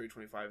Mr. Missouri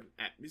 25 and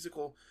at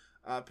Musical.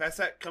 Past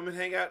that, come and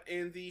hang out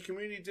in the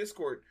community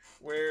Discord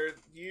where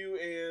you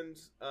and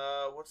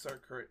what's our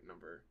current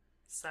number?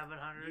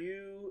 700.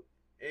 You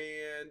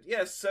and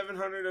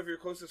 700 of your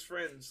closest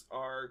friends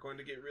are going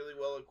to get really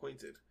well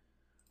acquainted.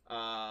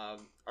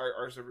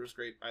 Our server is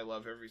great. I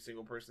love every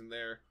single person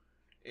there,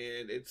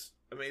 and it's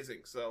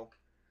amazing. So,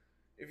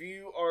 if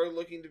you are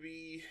looking to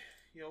be,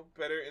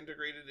 better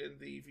integrated in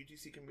the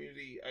VGC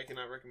community, I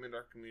cannot recommend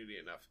our community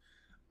enough.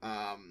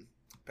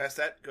 Past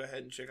that, go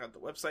ahead and check out the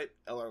website,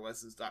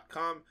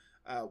 lrlessons.com.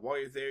 While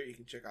you're there, you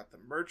can check out the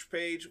merch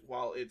page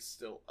while it's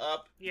still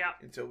up. Yeah.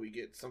 Until we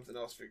get something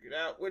else figured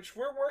out, which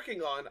we're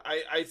working on.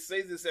 I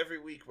say this every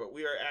week, but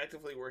we are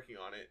actively working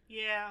on it.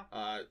 Yeah.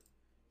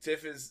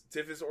 Tiff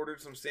has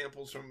ordered some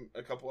samples from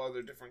a couple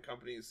other different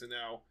companies, so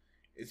now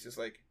it's just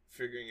like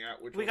figuring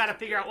out which. We got to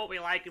figure out what we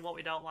like and what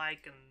we don't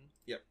like, and.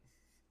 Yep.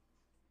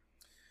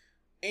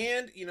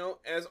 And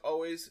as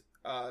always,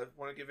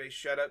 Want to give a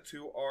shout out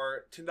to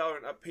our $10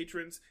 and up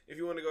patrons. If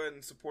you want to go ahead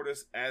and support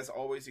us, as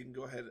always, you can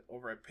go ahead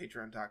over at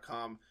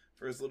patreon.com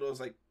for as little as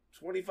like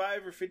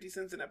 25 or 50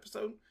 cents an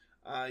episode.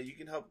 You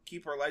can help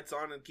keep our lights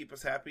on and keep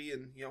us happy,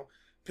 and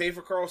pay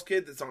for Carl's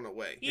kid that's on the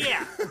way.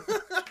 Yeah.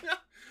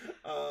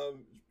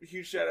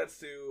 Huge shout outs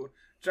to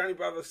Johnny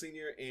Bravo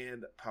Sr.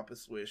 and Papa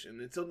Swish. And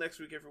until next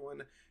week,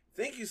 everyone,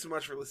 thank you so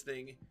much for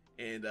listening,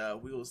 and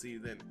we will see you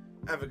then.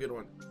 Have a good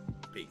one.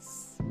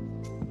 Peace.